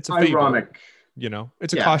ironic, fable,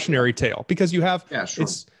 it's a cautionary tale, because you have, sure.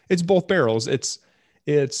 it's both barrels. It's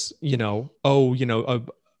a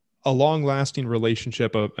long lasting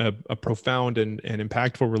relationship, a profound and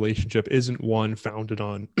impactful relationship isn't one founded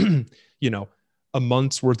on, a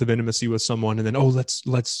month's worth of intimacy with someone, and then, let's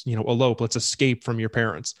elope, let's escape from your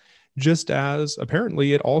parents. Just as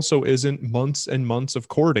apparently it also isn't months and months of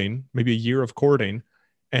courting, maybe a year of courting,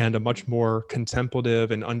 and a much more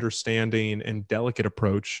contemplative and understanding and delicate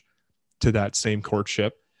approach to that same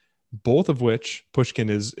courtship, both of which Pushkin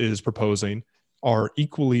is proposing are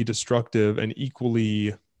equally destructive and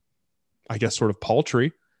equally, I guess, sort of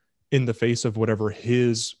paltry in the face of whatever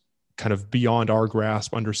his kind of beyond our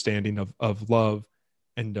grasp understanding of love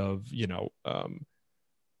and of,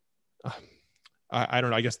 I don't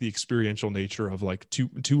know, I guess the experiential nature of like to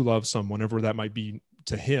love someone, whatever that might be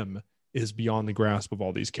to him, is beyond the grasp of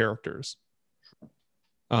all these characters.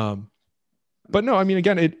 But no, I mean,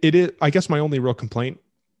 again, it is, I guess my only real complaint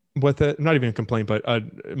with it, not even a complaint, but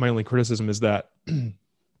my only criticism is that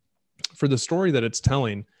for the story that it's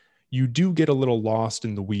telling, you do get a little lost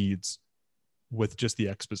in the weeds with just the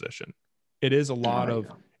exposition. It is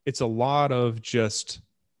it's a lot of just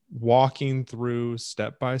walking through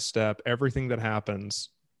step by step everything that happens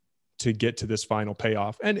to get to this final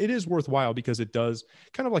payoff. And it is worthwhile because it does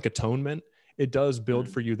kind of like atonement. It does build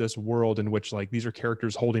for you this world in which like these are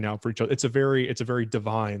characters holding out for each other. It's a very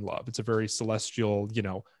divine love. It's a very celestial,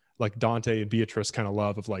 like Dante and Beatrice kind of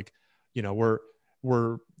love of like,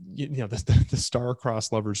 we're the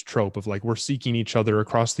star-crossed lovers trope of like we're seeking each other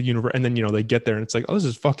across the universe, and then they get there and it's like, this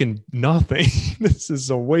is fucking nothing. This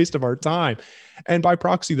is a waste of our time, and by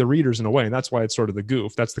proxy the readers in a way. And that's why it's sort of the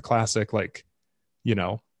goof. That's the classic like,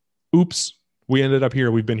 oops, we ended up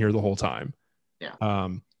here, we've been here the whole time.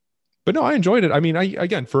 But no, I enjoyed it. I mean,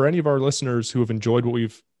 again, for any of our listeners who have enjoyed what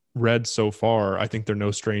we've read so far, I think they're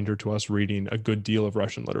no stranger to us reading a good deal of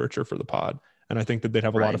Russian literature for the pod. And I think that they'd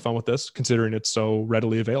have a lot of fun with this, considering it's so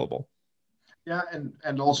readily available. Yeah,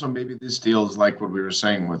 and also maybe this deals like what we were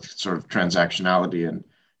saying with sort of transactionality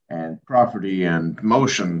and property and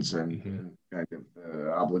motions and kind of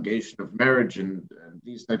the obligation of marriage and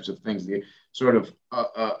these types of things. The sort of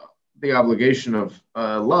the obligation of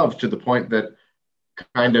love, to the point that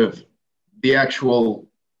kind of the actual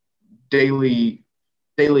daily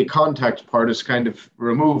contact part is kind of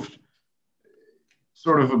removed.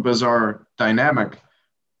 Sort of a bizarre dynamic.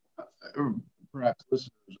 Perhaps listeners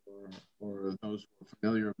or those who are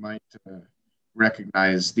familiar might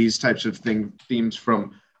recognize these types of themes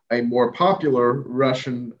from a more popular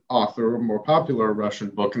Russian author, a more popular Russian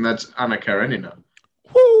book, and that's Anna Karenina.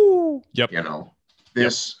 Woo! Yep.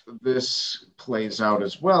 This plays out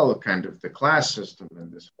as well, kind of the class system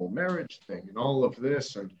and this whole marriage thing and all of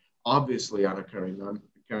this. And obviously Anna Karenina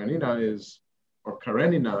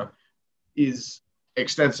is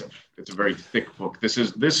extensive. It's a very thick book. This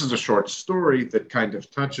is a short story that kind of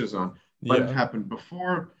touches on what happened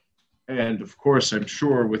before. And of course, I'm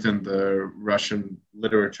sure within the Russian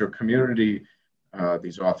literature community,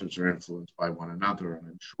 these authors are influenced by one another. And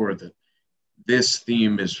I'm sure that this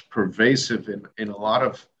theme is pervasive in a lot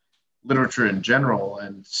of literature in general.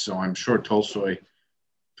 And so I'm sure Tolstoy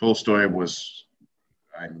was,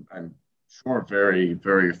 I'm sure, very,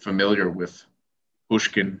 very familiar with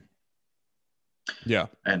Pushkin. Yeah.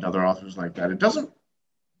 And other authors like that. It doesn't,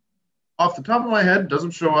 off the top of my head,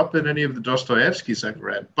 doesn't show up in any of the Dostoevskys I've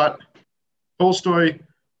read, but Tolstoy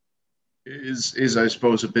is I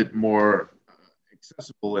suppose, a bit more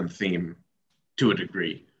accessible in theme to a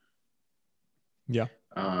degree. Yeah.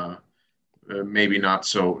 Maybe not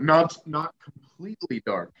so, not completely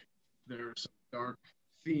dark. There are some dark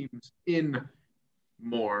themes in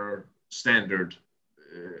more standard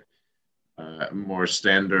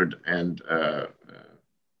and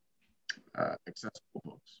accessible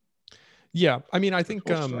books. Yeah, I mean, I think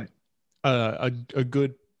a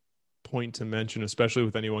good point to mention, especially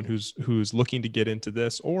with anyone who's looking to get into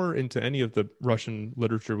this or into any of the Russian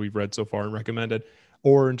literature we've read so far and recommended,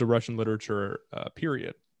 or into Russian literature,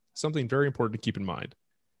 period. Something very important to keep in mind.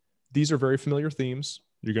 These are very familiar themes.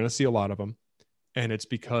 You're going to see a lot of them. And it's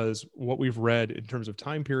because what we've read in terms of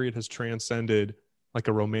time period has transcended like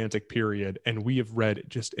a romantic period. And we have read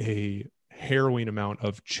just a harrowing amount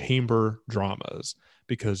of chamber dramas,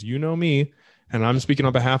 because you know me, and I'm speaking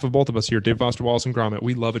on behalf of both of us here, Dave Foster Wallace and Gromit.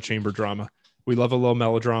 We love a chamber drama. We love a little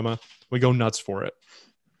melodrama. We go nuts for it.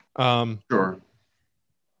 Sure.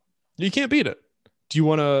 You can't beat it. Do you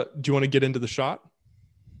want to get into the shot?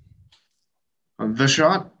 The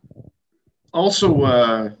shot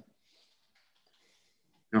also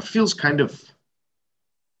feels kind of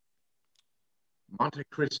Monte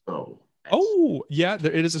Cristo. Oh, yeah,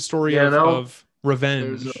 it is a story of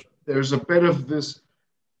revenge. There's a bit of this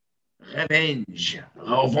revenge.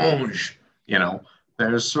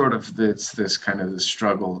 There's sort of this kind of this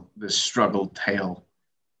struggle tale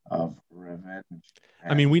of revenge.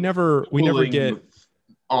 I mean, we never get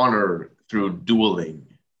honor through dueling.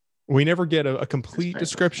 We never get a complete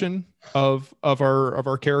description of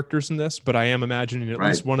our characters in this, but I am imagining at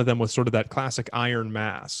least one of them with sort of that classic iron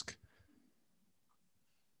mask.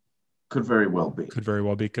 Could very well be.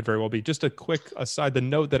 Just a quick aside, the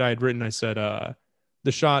note that I had written, I said,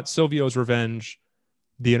 the shot, Silvio's revenge,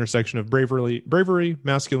 the intersection of bravery,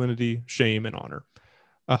 masculinity, shame, and honor.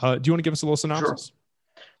 Do you want to give us a little synopsis? Sure.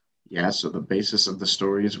 Yeah, so the basis of the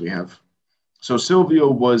story is we have... So Silvio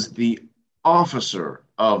was the officer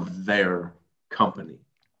of their company,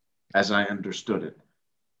 as I understood it.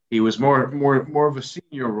 He was more of a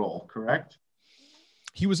senior role, correct?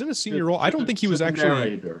 He was in a senior role. I don't think he was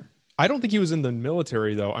actually... I don't think he was in the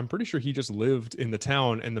military, though. I'm pretty sure he just lived in the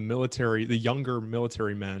town, and the younger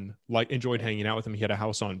military men enjoyed hanging out with him. He had a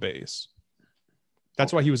house on base.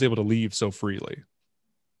 That's why he was able to leave so freely.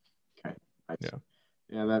 Okay.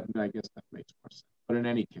 Yeah, I guess that makes more sense. But in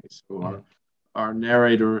any case, our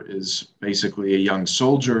narrator is basically a young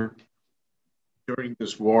soldier during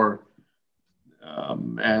this war.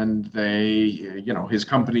 And his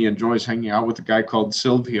company enjoys hanging out with a guy called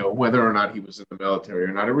Silvio, whether or not he was in the military or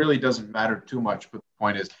not. It really doesn't matter too much. But the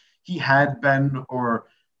point is, he had been, or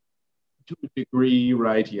to a degree,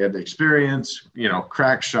 right? He had experience,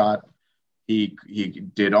 crack shot. He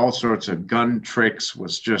did all sorts of gun tricks,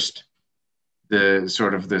 was just the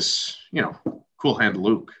sort of this, cool hand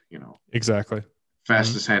Luke, Exactly.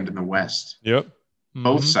 Fastest hand in the West. Yep.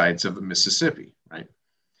 Both sides of the Mississippi, right?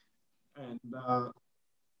 And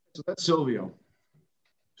so that's Silvio,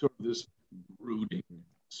 sort of this brooding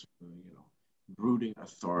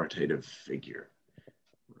authoritative figure,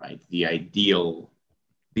 right? The ideal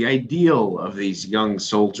of these young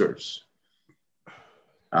soldiers.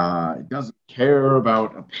 Doesn't care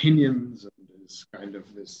about opinions and is kind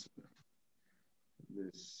of this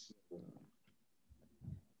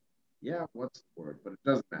what's the word? But it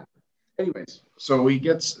doesn't matter. Anyways, so he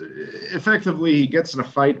gets in a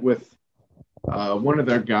fight with one of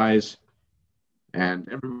their guys, and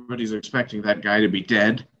everybody's expecting that guy to be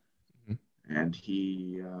dead, and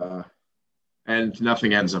and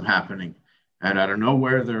nothing ends up happening. And out of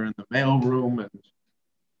nowhere, they're in the mail room,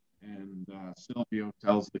 and Silvio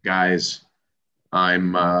tells the guys,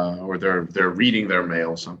 or they're reading their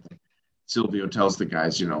mail, something. Silvio tells the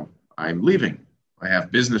guys, I'm leaving. I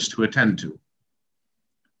have business to attend to.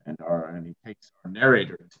 And he takes our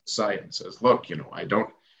narrator to the side and says, look, I don't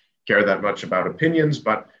care that much about opinions,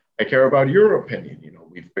 but I care about your opinion.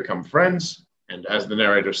 We've become friends. And as the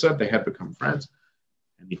narrator said, they had become friends.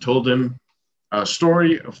 And he told him a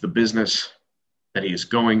story of the business that he is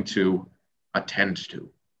going to attend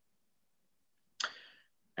to.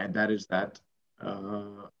 And that is that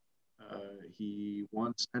he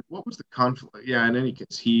wants, and what was the conflict? Yeah, in any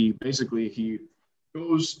case, he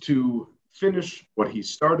goes to finish what he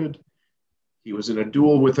started. He was in a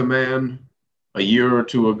duel with a man a year or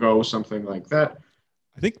two ago, something like that.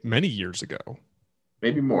 I think many years ago.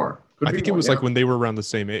 Maybe more. I think it was like when they were around the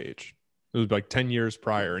same age. It was like 10 years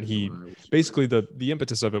prior. And he basically, the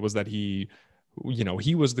impetus of it was that he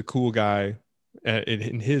was the cool guy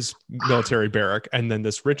in his military barrack. And then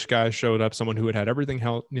this rich guy showed up, someone who had everything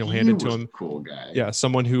handed to him. Cool guy. Yeah.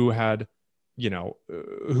 Someone who had,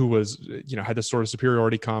 who was, had this sort of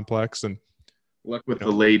superiority complex and luck with the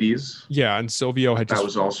ladies. Yeah. And Silvio had that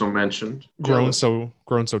was also mentioned. Grown so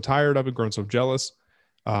tired of it, grown so jealous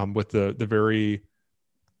with the very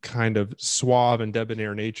kind of suave and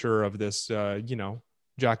debonair nature of this,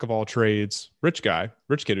 jack of all trades, rich kid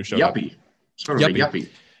who showed up. Sort of a yuppie.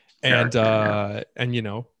 And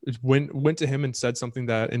went to him and said something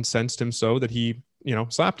that incensed him so that he,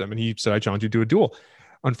 slapped him. And he said, I challenge you to a duel.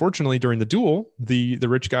 Unfortunately, during the duel, the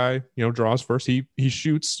rich guy, draws first. He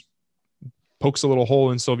shoots, pokes a little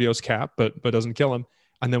hole in Silvio's cap, but doesn't kill him.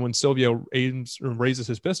 And then when Silvio raises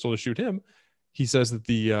his pistol to shoot him, he says that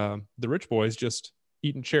the rich boy's just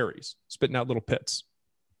eating cherries, spitting out little pits.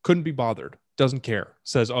 Couldn't be bothered. Doesn't care.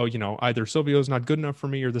 Says, oh, either Silvio's not good enough for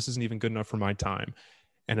me or this isn't even good enough for my time.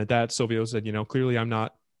 And at that, Silvio said, clearly I'm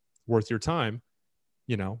not worth your time.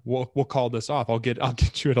 We'll call this off. I'll get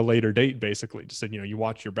you at a later date, basically. Just said, you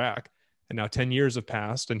watch your back. And now 10 years have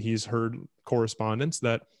passed and he's heard correspondence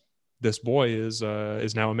that, this boy is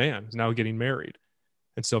now a man, is now getting married.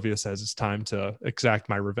 And Silvio says, it's time to exact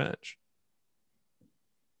my revenge.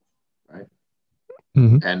 Right.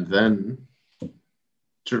 Mm-hmm. And then,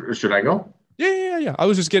 should I go? Yeah. I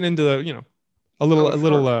was just getting into the, a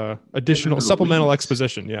little additional supplemental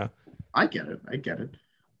exposition. Yeah. I get it.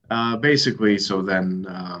 Basically, so then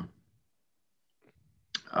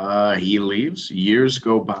he leaves. Years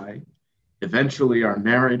go by. Eventually, our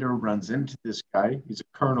narrator runs into this guy. He's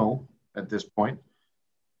a colonel at this point,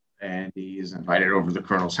 and he is invited over to the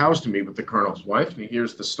colonel's house to meet with the colonel's wife. And he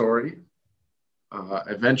hears the story.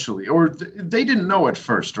 Eventually, or they didn't know at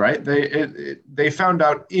first, right? They found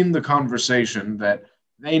out in the conversation that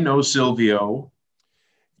they know Silvio.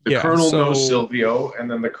 The colonel knows Silvio,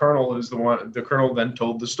 and then the colonel is the one. The colonel then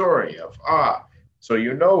told the story of, so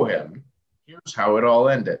you know him. Here's how it all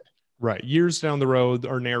ended. Right. Years down the road,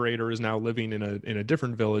 our narrator is now living in a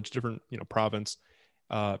different village, different province.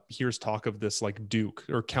 Here's talk of this like duke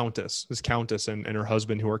or countess, this countess and her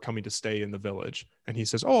husband who are coming to stay in the village. And he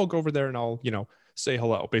says, I'll go over there and I'll say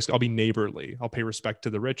hello. Basically, I'll be neighborly. I'll pay respect to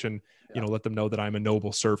the rich and let them know that I'm a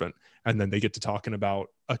noble servant. And then they get to talking about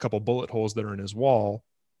a couple bullet holes that are in his wall.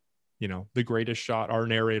 The greatest shot our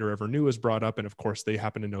narrator ever knew is brought up. And of course, they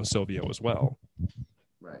happen to know Silvio as well.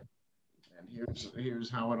 Right. And here's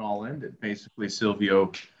how it all ended. Basically,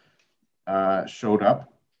 Silvio showed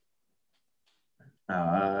up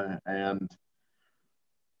and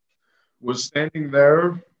was standing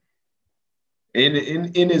there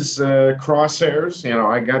in his crosshairs.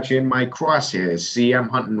 I got you in my crosshairs. See, I'm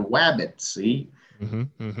hunting wabbits. See?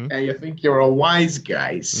 Mm-hmm. And you think you're a wise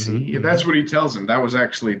guy, see? Mm-hmm. That's what he tells him. That's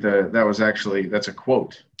a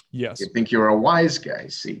quote. Yes. You think you're a wise guy,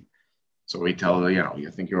 see? So he tells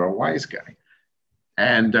you think you're a wise guy.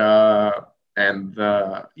 And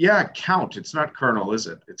Count. It's not Colonel, is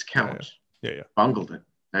it? It's Count. Yeah. Bungled it.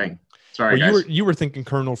 Dang. Sorry, well, guys. You were thinking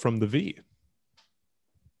Colonel from the V.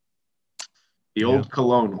 The old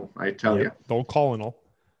colonel, I tell you. The old colonel.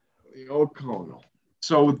 The old colonel.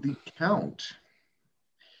 So the Count.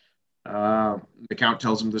 The Count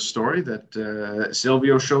tells him the story that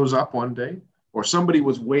Silvio shows up one day, or somebody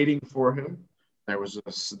was waiting for him. There was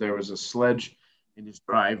a sledge in his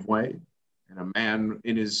driveway, and a man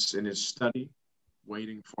in his study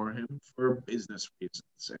waiting for him for business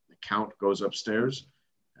reasons. And the Count goes upstairs,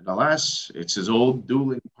 and alas, it's his old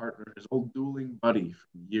dueling partner, his old dueling buddy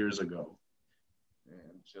from years ago. And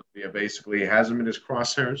Silvio basically has him in his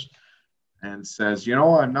crosshairs and says,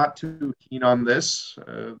 I'm not too keen on this.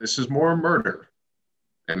 This is more murder.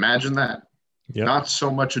 Imagine that. Yep. Not so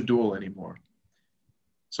much a duel anymore.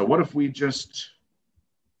 So what if we just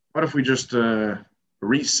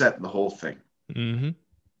reset the whole thing? Mm-hmm.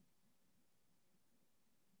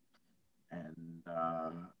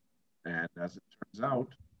 And as it turns out,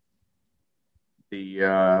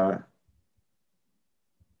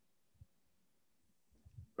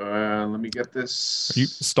 let me get this. Are you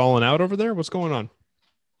stalling out over there? What's going on?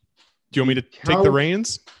 Do you want me to take the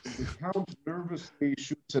reins? The Count nervously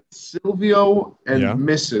shoots at Silvio and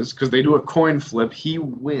misses because they do a coin flip. He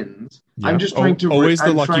wins. Yeah. I'm just trying to... Always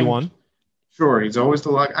the lucky one. Sure, he's always the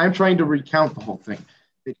lucky. I'm trying to recount the whole thing.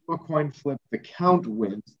 They do a coin flip. The Count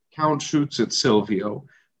wins. Count shoots at Silvio,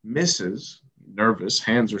 misses, nervous,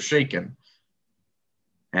 hands are shaking.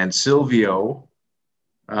 And Silvio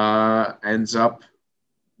ends up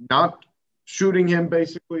not shooting him,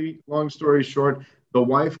 basically. Long story short, the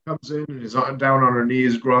wife comes in and is down on her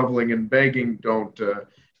knees, groveling and begging, don't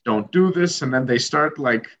do this. And then they start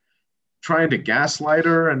trying to gaslight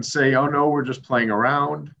her and say, oh no, we're just playing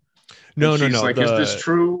around. No. Is this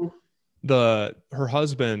true? Her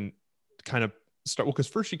husband kind of because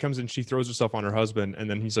first she comes in, she throws herself on her husband, and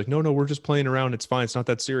then he's like, no, we're just playing around. It's fine. It's not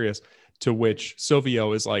that serious. To which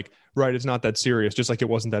Silvio is like, right, it's not that serious. Just like it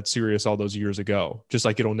wasn't that serious all those years ago. Just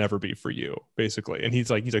like it'll never be for you, basically. And he's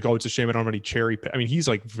like, oh, it's a shame I don't have any cherry pick. I mean, he's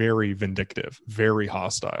like very vindictive, very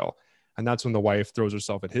hostile. And that's when the wife throws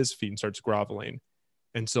herself at his feet and starts groveling.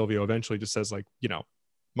 And Silvio eventually just says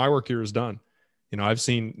my work here is done. I've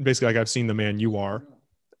seen the man you are.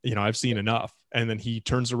 I've seen enough. And then he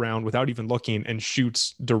turns around without even looking and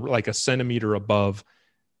shoots like a centimeter above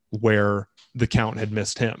where the Count had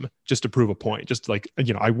missed him, just to prove a point. Just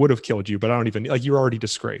I would have killed you, but I don't even you're already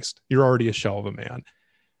disgraced. You're already a shell of a man.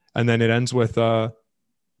 And then it ends with, our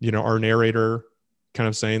narrator kind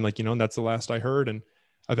of saying that's the last I heard. And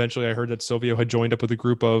eventually I heard that Silvio had joined up with a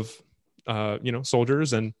group of,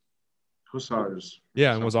 soldiers and hussars.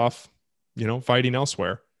 Yeah. And was off, fighting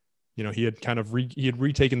elsewhere. He had kind of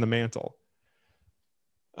retaken the mantle.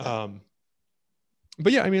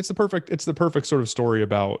 But yeah, I mean, it's the perfect sort of story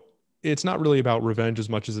about, it's not really about revenge as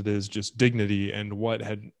much as it is just dignity. And what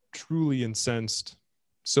had truly incensed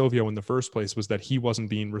Silvio in the first place was that he wasn't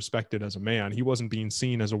being respected as a man. He wasn't being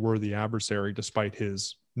seen as a worthy adversary, despite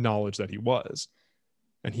his knowledge that he was.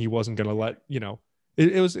 And he wasn't going to let,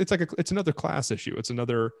 it's another class issue. It's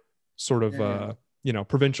another sort of,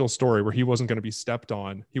 provincial story where he wasn't going to be stepped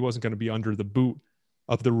on. He wasn't going to be under the boot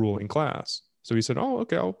of the ruling class. So he said, oh,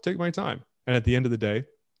 okay, I'll take my time. And at the end of the day,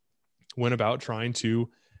 went about trying to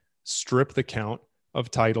strip the count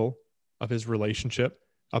of title, of his relationship,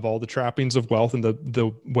 of all the trappings of wealth and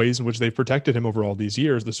the ways in which they've protected him over all these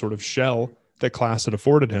years, the sort of shell that class had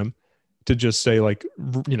afforded him, to just say, like,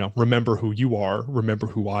 remember who you are, remember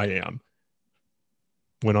who I am.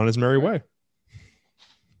 Went on his merry way.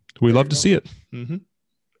 We love to see it. Mm-hmm.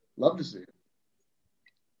 Love to see it.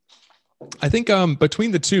 I think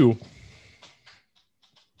between the two,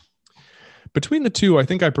 I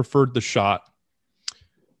think I preferred the shot.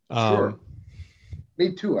 Sure.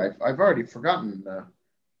 Me too. I've already forgotten,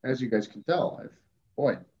 as you guys can tell.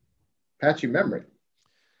 Patchy memory.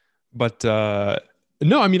 But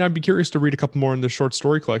no, I mean, I'd be curious to read a couple more in the short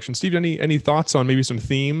story collection. Steve, any thoughts on maybe some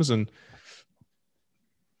themes and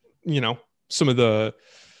some of the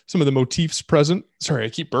motifs present? Sorry, I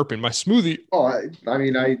keep burping. My smoothie. Oh,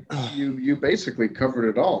 you basically covered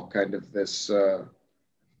it all. Kind of this. I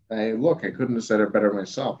couldn't have said it better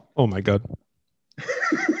myself. Oh my God.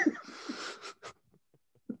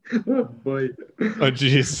 Oh boy. Oh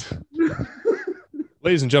geez.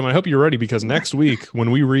 Ladies and gentlemen, I hope you're ready, because next week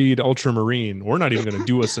when we read Ultramarine, we're not even going to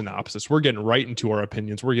do a synopsis. We're getting right into our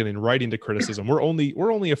opinions. We're getting right into criticism. We're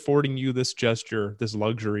only affording you this gesture, this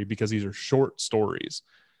luxury, because these are short stories.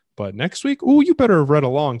 But next week, you better have read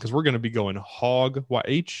along, because we're going to be going hog,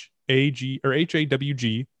 H-A-G or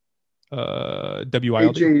H-A-W-G,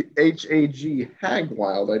 W-I-L-D. H-A-G,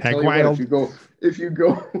 Hagwild. I tell Hagwild. you what, if you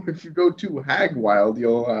go to Hagwild,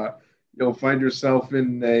 you'll find yourself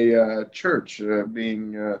in a church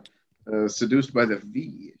being seduced by the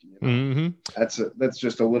V. Mm-hmm. That's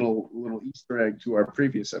just a little Easter egg to our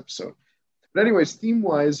previous episode. But anyways, theme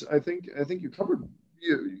wise, I think you covered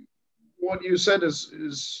what you said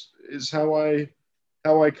is how I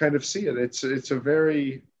kind of see it. It's a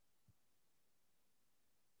very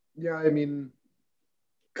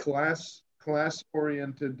class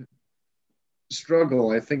oriented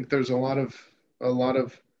struggle. I think there's a lot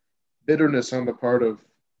of bitterness on the part of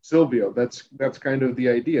Silvio. That's kind of the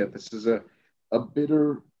idea. This is a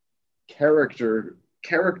bitter character.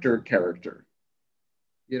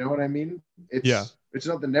 You know what I mean? It's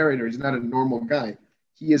not the narrator. He's not a normal guy.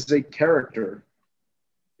 He is a character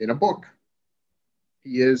in a book.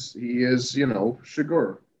 He is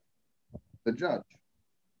Shigur, the judge.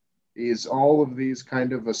 He is all of these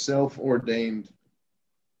kind of a self-ordained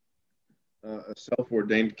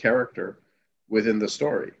character within the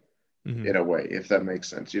story. Mm-hmm. In a way, if that makes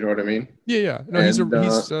sense. You know what I mean? Yeah. No,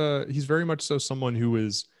 he's very much so someone who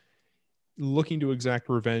is looking to exact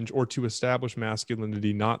revenge or to establish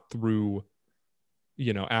masculinity, not through,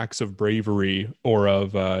 acts of bravery or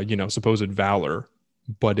of, supposed valor,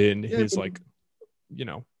 but in his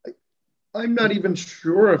I'm not even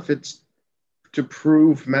sure if it's to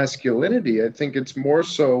prove masculinity. I think it's more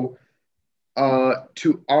so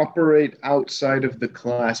to operate outside of the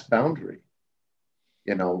class boundary.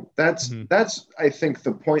 That's I think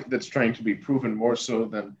the point that's trying to be proven, more so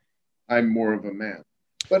than I'm more of a man.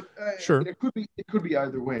 But sure, it could be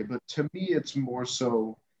either way. But to me, it's more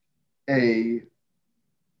so a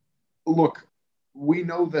look. We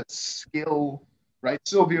know that skill, right?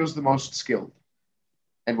 Silvio's the most skilled,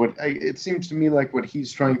 and it seems to me like what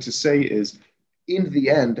he's trying to say is, in the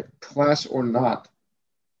end, class or not,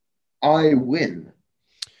 I win,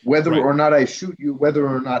 whether or not I shoot you, whether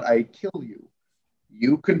or not I kill you.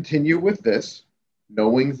 You continue with this,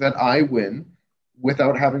 knowing that I win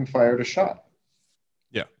without having fired a shot.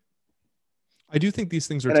 Yeah. I do think these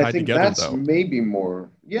things are tied together, that's though. Maybe more.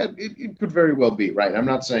 Yeah, it could very well be, right? I'm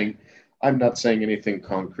not saying anything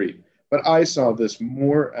concrete, but I saw this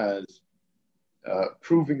more as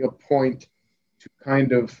proving a point to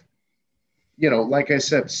kind of, like I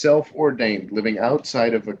said, self-ordained, living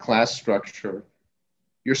outside of a class structure.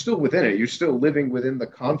 You're still within it. You're still living within the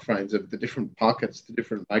confines of the different pockets, the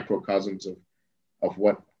different microcosms of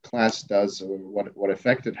what class does, or what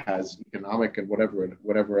effect it has, economic and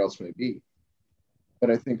whatever else may be.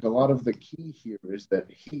 But I think a lot of the key here is that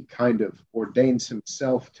he kind of ordains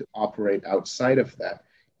himself to operate outside of that,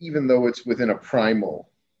 even though it's within a primal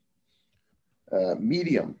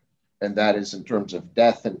medium, and that is in terms of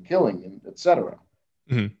death and killing and etc.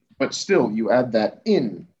 Mm-hmm. But still, you add that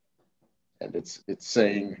in. And it's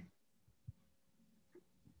saying,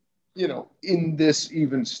 in this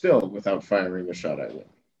even still without firing a shot at it.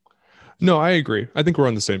 No, I agree. I think we're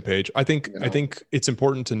on the same page. I think it's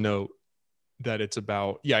important to note that it's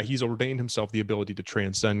about, he's ordained himself the ability to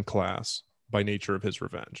transcend class by nature of his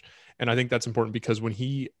revenge. And I think that's important because when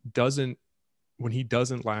he doesn't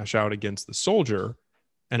lash out against the soldier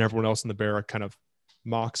and everyone else in the barrack kind of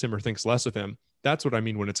mocks him or thinks less of him, that's what I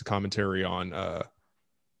mean when it's a commentary on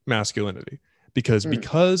masculinity.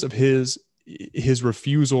 Because of his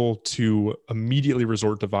refusal to immediately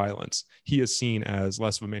resort to violence, he is seen as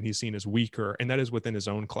less of a man. He's seen as weaker, and that is within his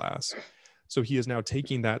own class. So he is now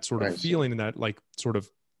taking that sort of feeling and that like sort of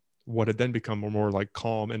what had then become a more like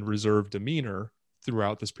calm and reserved demeanor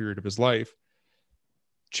throughout this period of his life,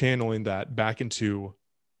 channeling that back into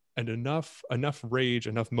enough rage,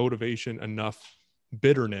 enough motivation, enough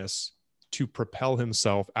bitterness to propel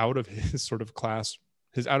himself out of his sort of class,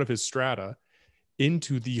 out of his strata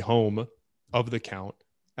into the home of the Count,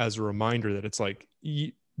 as a reminder that it's like,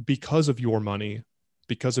 because of your money,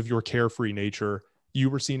 because of your carefree nature, you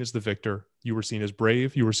were seen as the victor, you were seen as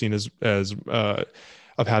brave, you were seen as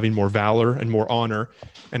of having more valor and more honor,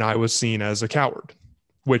 and I was seen as a coward,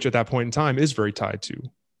 which at that point in time is very tied to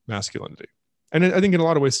masculinity. And I think in a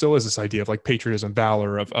lot of ways still is this idea of like patriotism,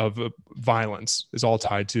 valor, of violence is all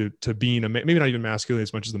tied to being maybe not even masculine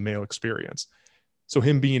as much as the male experience. So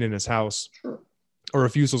him being in his house, or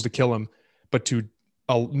refusals to kill him, but to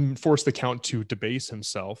force the Count to debase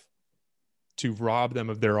himself, to rob them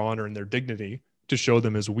of their honor and their dignity, to show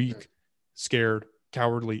them as weak, scared,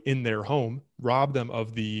 cowardly in their home, rob them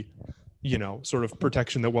of the, sort of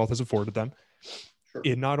protection that wealth has afforded them.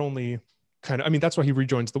 It not only that's why he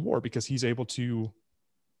rejoins the war, because he's able to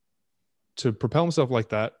propel himself like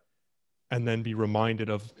that and then be reminded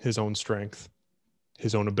of his own strength,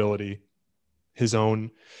 his own ability, his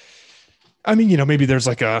own, maybe there's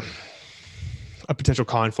like a potential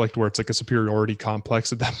conflict where it's like a superiority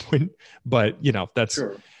complex at that point, but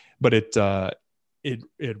but it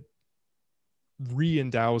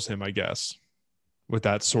re-endows him, I guess, with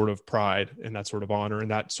that sort of pride and that sort of honor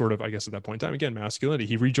and that sort of, I guess at that point in time, again, masculinity.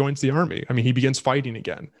 He rejoins the army. He begins fighting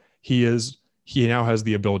again. He now has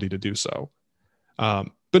the ability to do so. But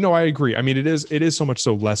no, I agree. It is so much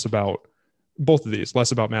so less about both of these,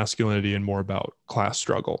 less about masculinity and more about class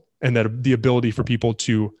struggle, and that the ability for people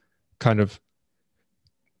to kind of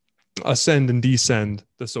ascend and descend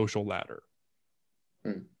the social ladder.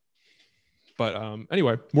 But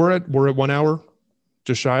anyway, we're at 1 hour,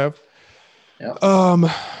 just shy of.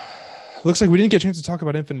 Looks like we didn't get a chance to talk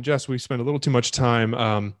about Infinite Jest. We spent a little too much time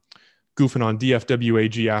goofing on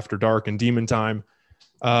DFWAG After Dark and Demon Time.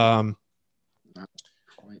 Not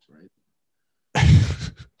quite right.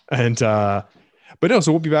 And but no,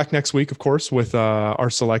 so we'll be back next week, of course, with our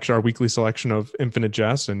weekly selection of Infinite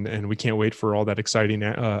Jest, and we can't wait for all that exciting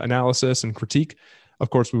analysis and critique.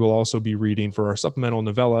 Of course, we will also be reading for our supplemental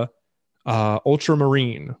novella,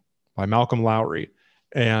 Ultramarine by Malcolm Lowry.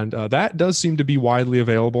 And that does seem to be widely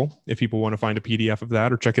available if people want to find a PDF of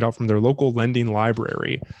that or check it out from their local lending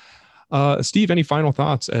library. Steve, any final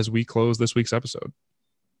thoughts as we close this week's episode?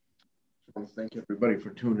 I want to thank everybody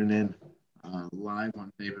for tuning in live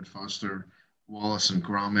on David Foster Wallace and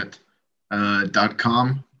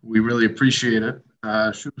Gromit.com. We really appreciate it.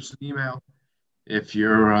 Shoot us an email if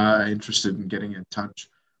you're interested in getting in touch.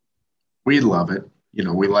 We'd love it.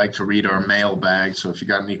 We like to read our mailbag. So if you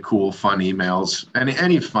got any cool, fun emails,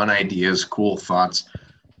 any fun ideas, cool thoughts,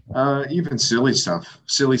 even silly stuff,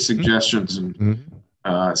 silly suggestions and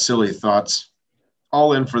silly thoughts,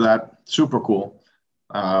 all in for that. Super cool.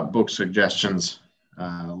 Book suggestions,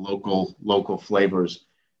 local flavors,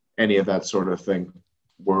 any of that sort of thing.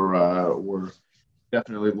 We're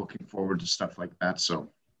definitely looking forward to stuff like that. So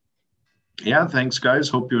yeah, thanks guys.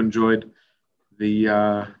 Hope you enjoyed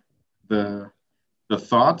the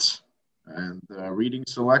thoughts and reading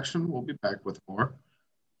selection. We'll be back with more,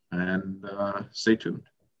 and stay tuned.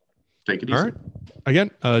 Take it easy. All right. Again,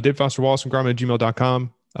 Dave Foster Wallace and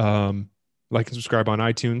Gromit@gmail.com. Like and subscribe on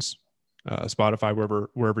iTunes, Spotify,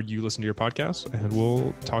 wherever you listen to your podcasts, and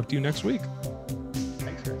we'll talk to you next week.